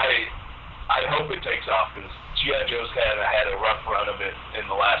 I hope it takes off, because G.I. Joe's had a rough run of it in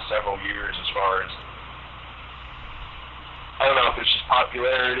the last several years as far as, I don't know if it's just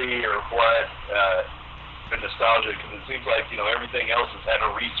popularity or what, and nostalgia, because it seems like, you know, everything else has had a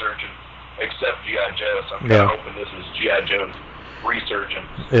resurgence except G.I. Joe, so I'm kind of hoping this is G.I. Joe's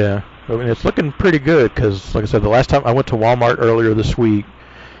resurgence. Yeah, I mean, it's looking pretty good, because, like I said, the last time I went to Walmart earlier this week,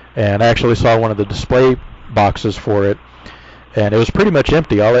 and I actually saw one of the display boxes for it, and it was pretty much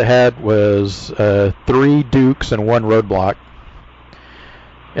empty. All it had was 3 Dukes and 1 Roadblock,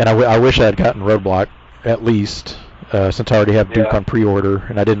 and I wish I had gotten Roadblock at least, since I already have Duke on pre-order,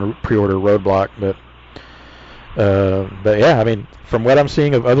 and I didn't pre-order Roadblock, but yeah, I mean, from what I'm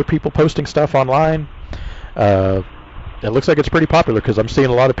seeing of other people posting stuff online, it looks like it's pretty popular, because I'm seeing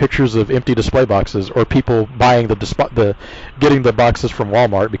a lot of pictures of empty display boxes, or people buying getting the boxes from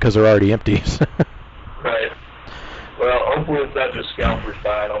Walmart because they're already empty. Right. Well, hopefully it's not just scalpers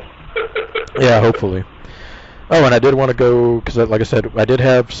buying them. Yeah, hopefully. Oh, and I did want to go, because like I said, I did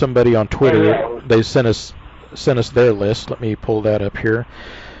have somebody on Twitter. Oh, yeah. They sent us their list. Let me pull that up here.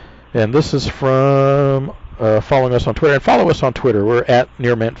 And this is from following us on Twitter. And follow us on Twitter. We're at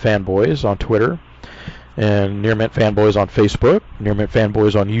Near Mint Fanboys on Twitter, and Near Mint Fanboys on Facebook, Near Mint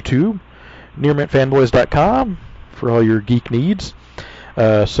Fanboys on YouTube, NearMintFanboys.com for all your geek needs.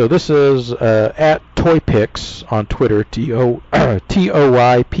 So this is at ToyPix on Twitter, ToyPixx.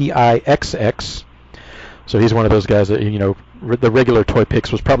 So he's one of those guys that, you know, the regular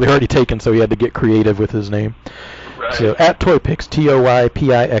ToyPix was probably already taken, so he had to get creative with his name. Right. So at ToyPix,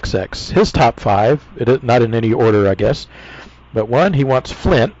 ToyPixx. His top 5, not in any order, I guess, but 1, he wants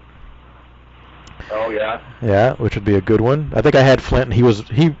Flint. Oh yeah. Yeah, which would be a good one. I think I had Flint, and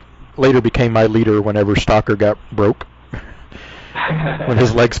he later became my leader whenever Stalker got broke. When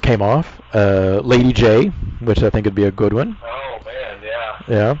his legs came off. Lady J, which I think would be a good one. Oh man,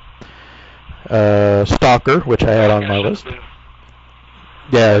 yeah. Yeah. Stalker, which I had on my list.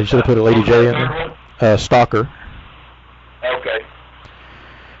 Yeah, you should have put a Lady J in there. Stalker. Okay.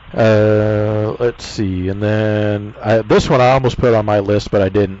 Let's see, and then this one I almost put on my list, but I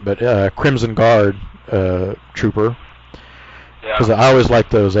didn't. But Crimson Guard Trooper, because I always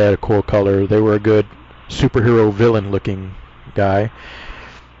liked those. They had a cool color. They were a good superhero villain-looking guy.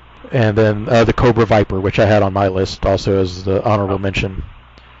 And then the Cobra Viper, which I had on my list also as the honorable mention.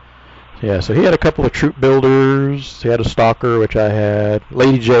 Yeah, so he had a couple of troop builders. He had a Stalker, which I had.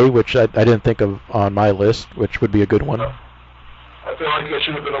 Lady J, which I didn't think of on my list, which would be a good one. I feel like I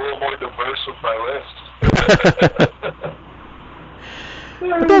should have been a little more diverse with my list.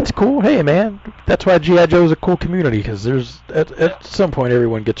 But that's cool. Hey, man, that's why G.I. Joe is a cool community, because there's at some point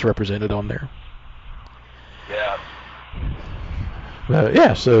everyone gets represented on there. Yeah.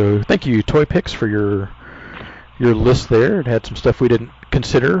 Yeah, so thank you, ToyPix, for your list there. It had some stuff we didn't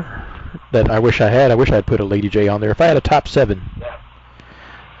consider that I wish I had. I wish I had put a Lady J on there. If I had a top 7,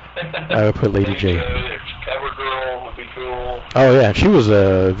 I would put Lady J. Cover Girl would be cool. Oh, yeah, she was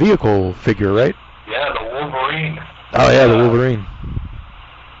a vehicle figure, right? Yeah, the Wolverine. Oh, yeah, the Wolverine.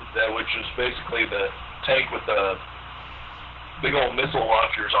 Which is basically the tank with the big old missile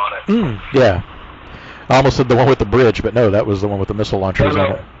launchers on it. Yeah. I almost said the one with the bridge, but no, that was the one with the missile launchers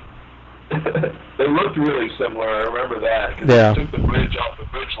on it. They looked really similar. I remember that. Cause yeah. They took the bridge off the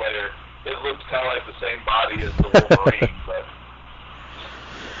bridge layer. It looked kind of like the same body as the Wolverine. But.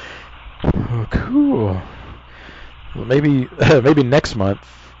 Oh, cool. Well, maybe next month,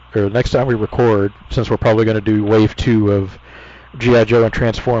 or next time we record, since we're probably going to do Wave 2 of G.I. Joe and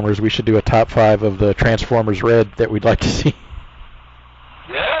Transformers, we should do a top 5 of the Transformers Red that we'd like to see.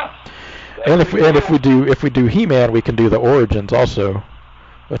 Yeah. And if we do He-Man, we can do the Origins also,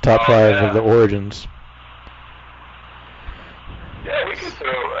 a top 5 of the Origins. Yeah, we could throw.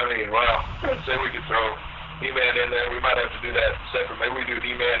 I mean, well, I'd say we could throw He-Man in there. We might have to do that separate. Maybe we do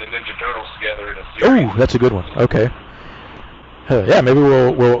He-Man and Ninja Turtles together in a series. Oh, that's a good one. Okay. Yeah, maybe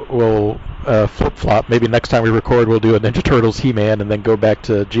we'll flip-flop. Maybe next time we record, we'll do a Ninja Turtles He-Man and then go back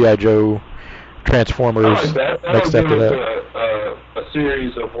to G.I. Joe Transformers next after that. A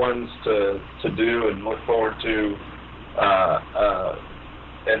series of ones to do and look forward to,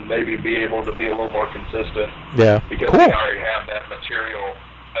 and maybe be able to be a little more consistent. Yeah, because cool. We already have that material.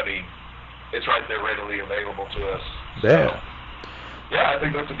 I mean, it's right there readily available to us. Yeah. So, yeah, I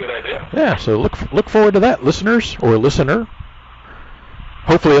think that's a good idea. Yeah, so look forward to that, listeners or listener.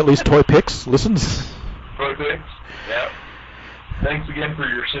 hopefully at least Toy Picks listens. Toy Picks, yeah. Thanks again for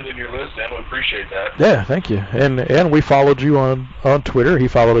sending your list, and we appreciate that. Yeah, thank you. And we followed you on Twitter. He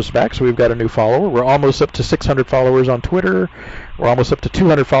followed us back, so we've got a new follower. We're almost up to 600 followers on Twitter. We're almost up to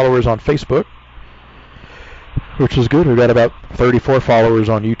 200 followers on Facebook, which is good. We've got about 34 followers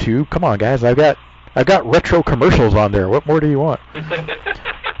on YouTube. Come on, guys. I've got retro commercials on there. What more do you want?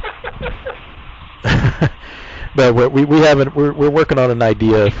 But we're working on an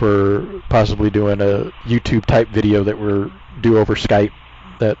idea for possibly doing a YouTube type video that we're do over Skype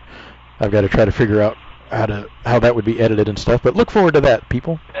that I've got to try to figure out how that would be edited and stuff. But look forward to that,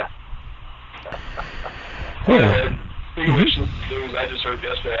 people. Yeah. Yeah. Speaking of which, news I just heard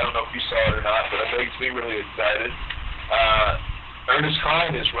yesterday, I don't know if you saw it or not, but it makes me really excited. Ernest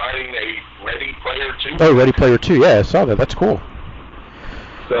Cline is writing a Ready Player 2. Oh, Ready Player 2, yeah, I saw that. That's cool.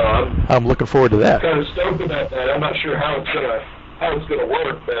 So I'm looking forward to that. Kind of stoked about that. I'm not sure how it's gonna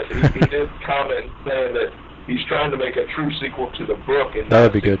work, but he did comment saying that he's trying to make a true sequel to the book and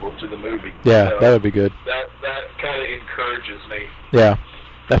not a sequel to the movie. Yeah, so that would be good. That kind of encourages me. Yeah,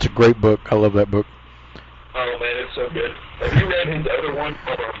 that's a great book. I love that book. Oh man, it's so good. Have you read his other one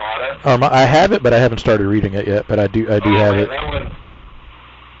called Armada? I have it, but I haven't started reading it yet. But I do have it. That one,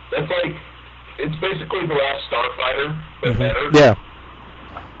 that's like, it's basically The Last Starfighter, but better. Yeah.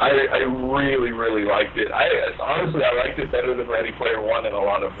 I really, really liked it. Honestly, I liked it better than Ready Player One in a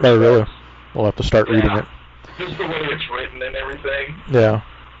lot of respects. Oh, really? We'll have to start reading it. Just the way it's written and everything. Yeah.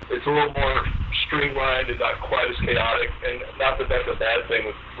 It's a little more streamlined and not quite as chaotic. And not that that's a bad thing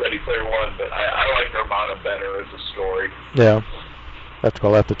with Ready Player One, but I like Armada better as a story. Yeah.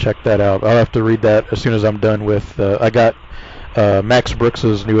 I'll have to check that out. I'll have to read that as soon as I'm done with. I got Max Brooks'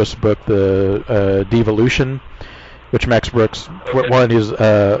 newest book, the Devolution. Which Max Brooks, one is,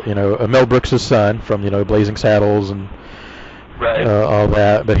 Mel Brooks' son from, Blazing Saddles and all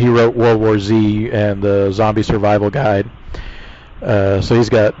that. But he wrote World War Z and the Zombie Survival Guide. So he's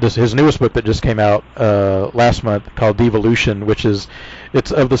got his newest book that just came out last month called Devolution, which it's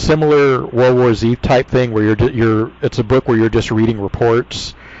of the similar World War Z type thing where it's a book where you're just reading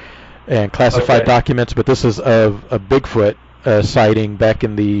reports and classified documents. But this is of a Bigfoot sighting back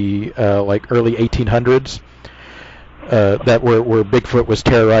in the early 1800s. That where Bigfoot was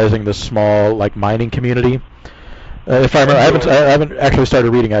terrorizing this small mining community. If I remember, I haven't actually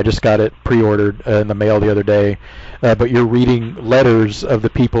started reading. I just got it pre-ordered in the mail the other day. But you're reading letters of the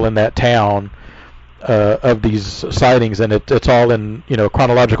people in that town of these sightings, and it's all in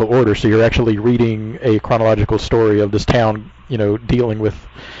chronological order. So you're actually reading a chronological story of this town, dealing with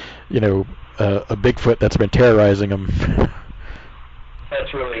a Bigfoot that's been terrorizing them.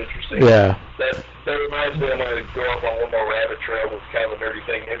 That's really interesting. Yeah. That reminds me, I'm going to go off on one more rabbit trail with kind of a nerdy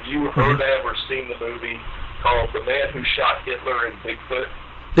thing. Have you heard of or seen the movie called The Man Who Shot Hitler and Bigfoot?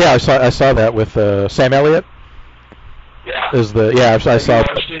 Yeah, I saw that with Sam Elliott. Yeah. I saw.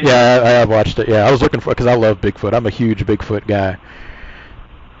 Yeah, I have watched it. Yeah, I was looking for because I love Bigfoot. I'm a huge Bigfoot guy.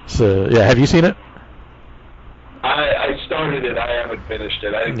 So yeah, have you seen it? I started it. I haven't finished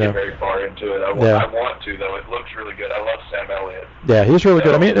it. I didn't get very far into it. I want to though. It looks really good. I love Sam Elliott. Yeah, he's really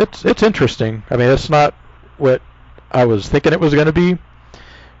good. I mean, it's interesting. I mean, it's not what I was thinking it was going to be,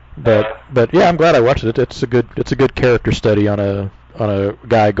 but yeah, I'm glad I watched it. It's a good character study on a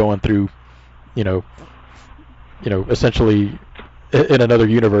guy going through, essentially in another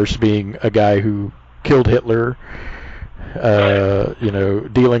universe being a guy who killed Hitler.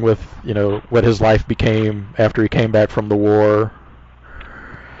 Dealing with what his life became after he came back from the war.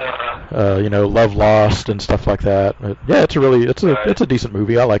 Love lost and stuff like that. But, yeah, it's a decent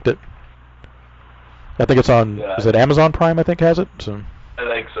movie. I liked it. I think it's on. Is it Amazon Prime? I think has it. So. I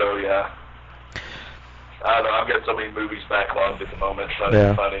think so. Yeah. I don't know. I've got so many movies backlogged at the moment. So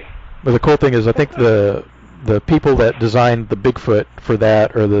it's funny. But the cool thing is, I think the people that designed the Bigfoot for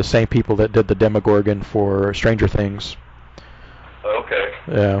that are the same people that did the Demogorgon for Stranger Things. Okay.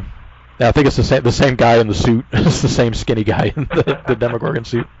 Yeah. I think it's the same guy in the suit. It's the same skinny guy in the Demogorgon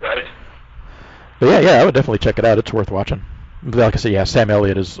suit. Right. But yeah, I would definitely check it out. It's worth watching. Like I said, yeah, Sam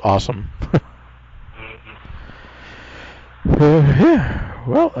Elliott is awesome. Yeah.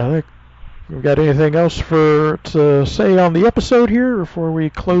 Well, I think we've got anything else to say on the episode here before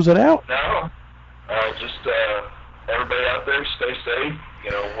we close it out? No. Just everybody out there, stay safe.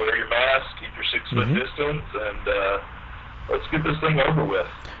 Wear your mask, keep your 6-foot distance, and let's get this thing over with.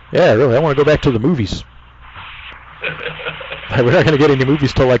 Yeah, really. I want to go back to the movies. We're not going to get any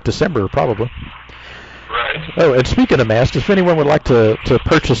movies till December, probably. Right. Oh, and speaking of masks, if anyone would like to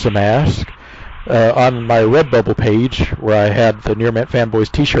purchase a mask, on my Redbubble page, where I had the Near Mint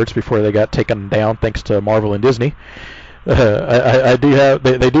Fanboys t-shirts before they got taken down thanks to Marvel and Disney, I do have.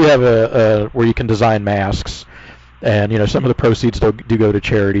 They do have a where you can design masks, and some of the proceeds do go to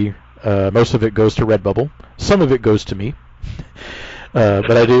charity. Most of it goes to Redbubble. Some of it goes to me.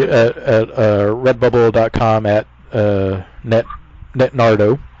 But I do at redbubble.com at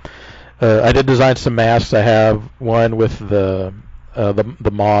netnardo. I did design some masks. I have one with the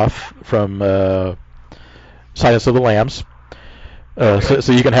moth from Silence of the Lambs.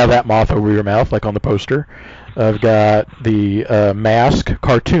 So you can have that moth over your mouth, like on the poster. I've got the mask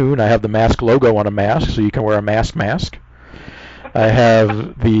cartoon. I have the mask logo on a mask, so you can wear a mask. I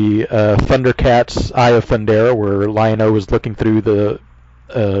have the Thundercats Eye of Thundera, where Lion-O is looking through the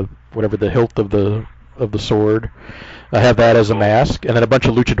whatever the hilt of the sword. I have that as a mask, and then a bunch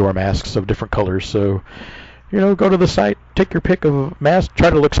of luchador masks of different colors. So, go to the site, take your pick of masks, try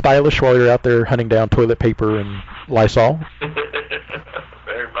to look stylish while you're out there hunting down toilet paper and Lysol.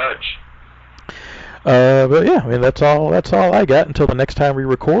 Very much. But yeah, I mean that's all I got until the next time we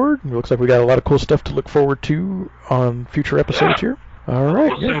record. It looks like we got a lot of cool stuff to look forward to on future episodes here. All right.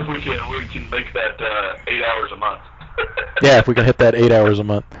 We'll see if we can make that 8 hours a month. Yeah, if we can hit that 8 hours a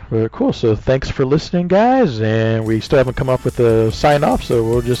month. Cool. So thanks for listening, guys, and we still haven't come up with a sign off, so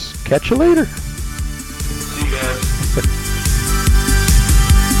we'll just catch you later.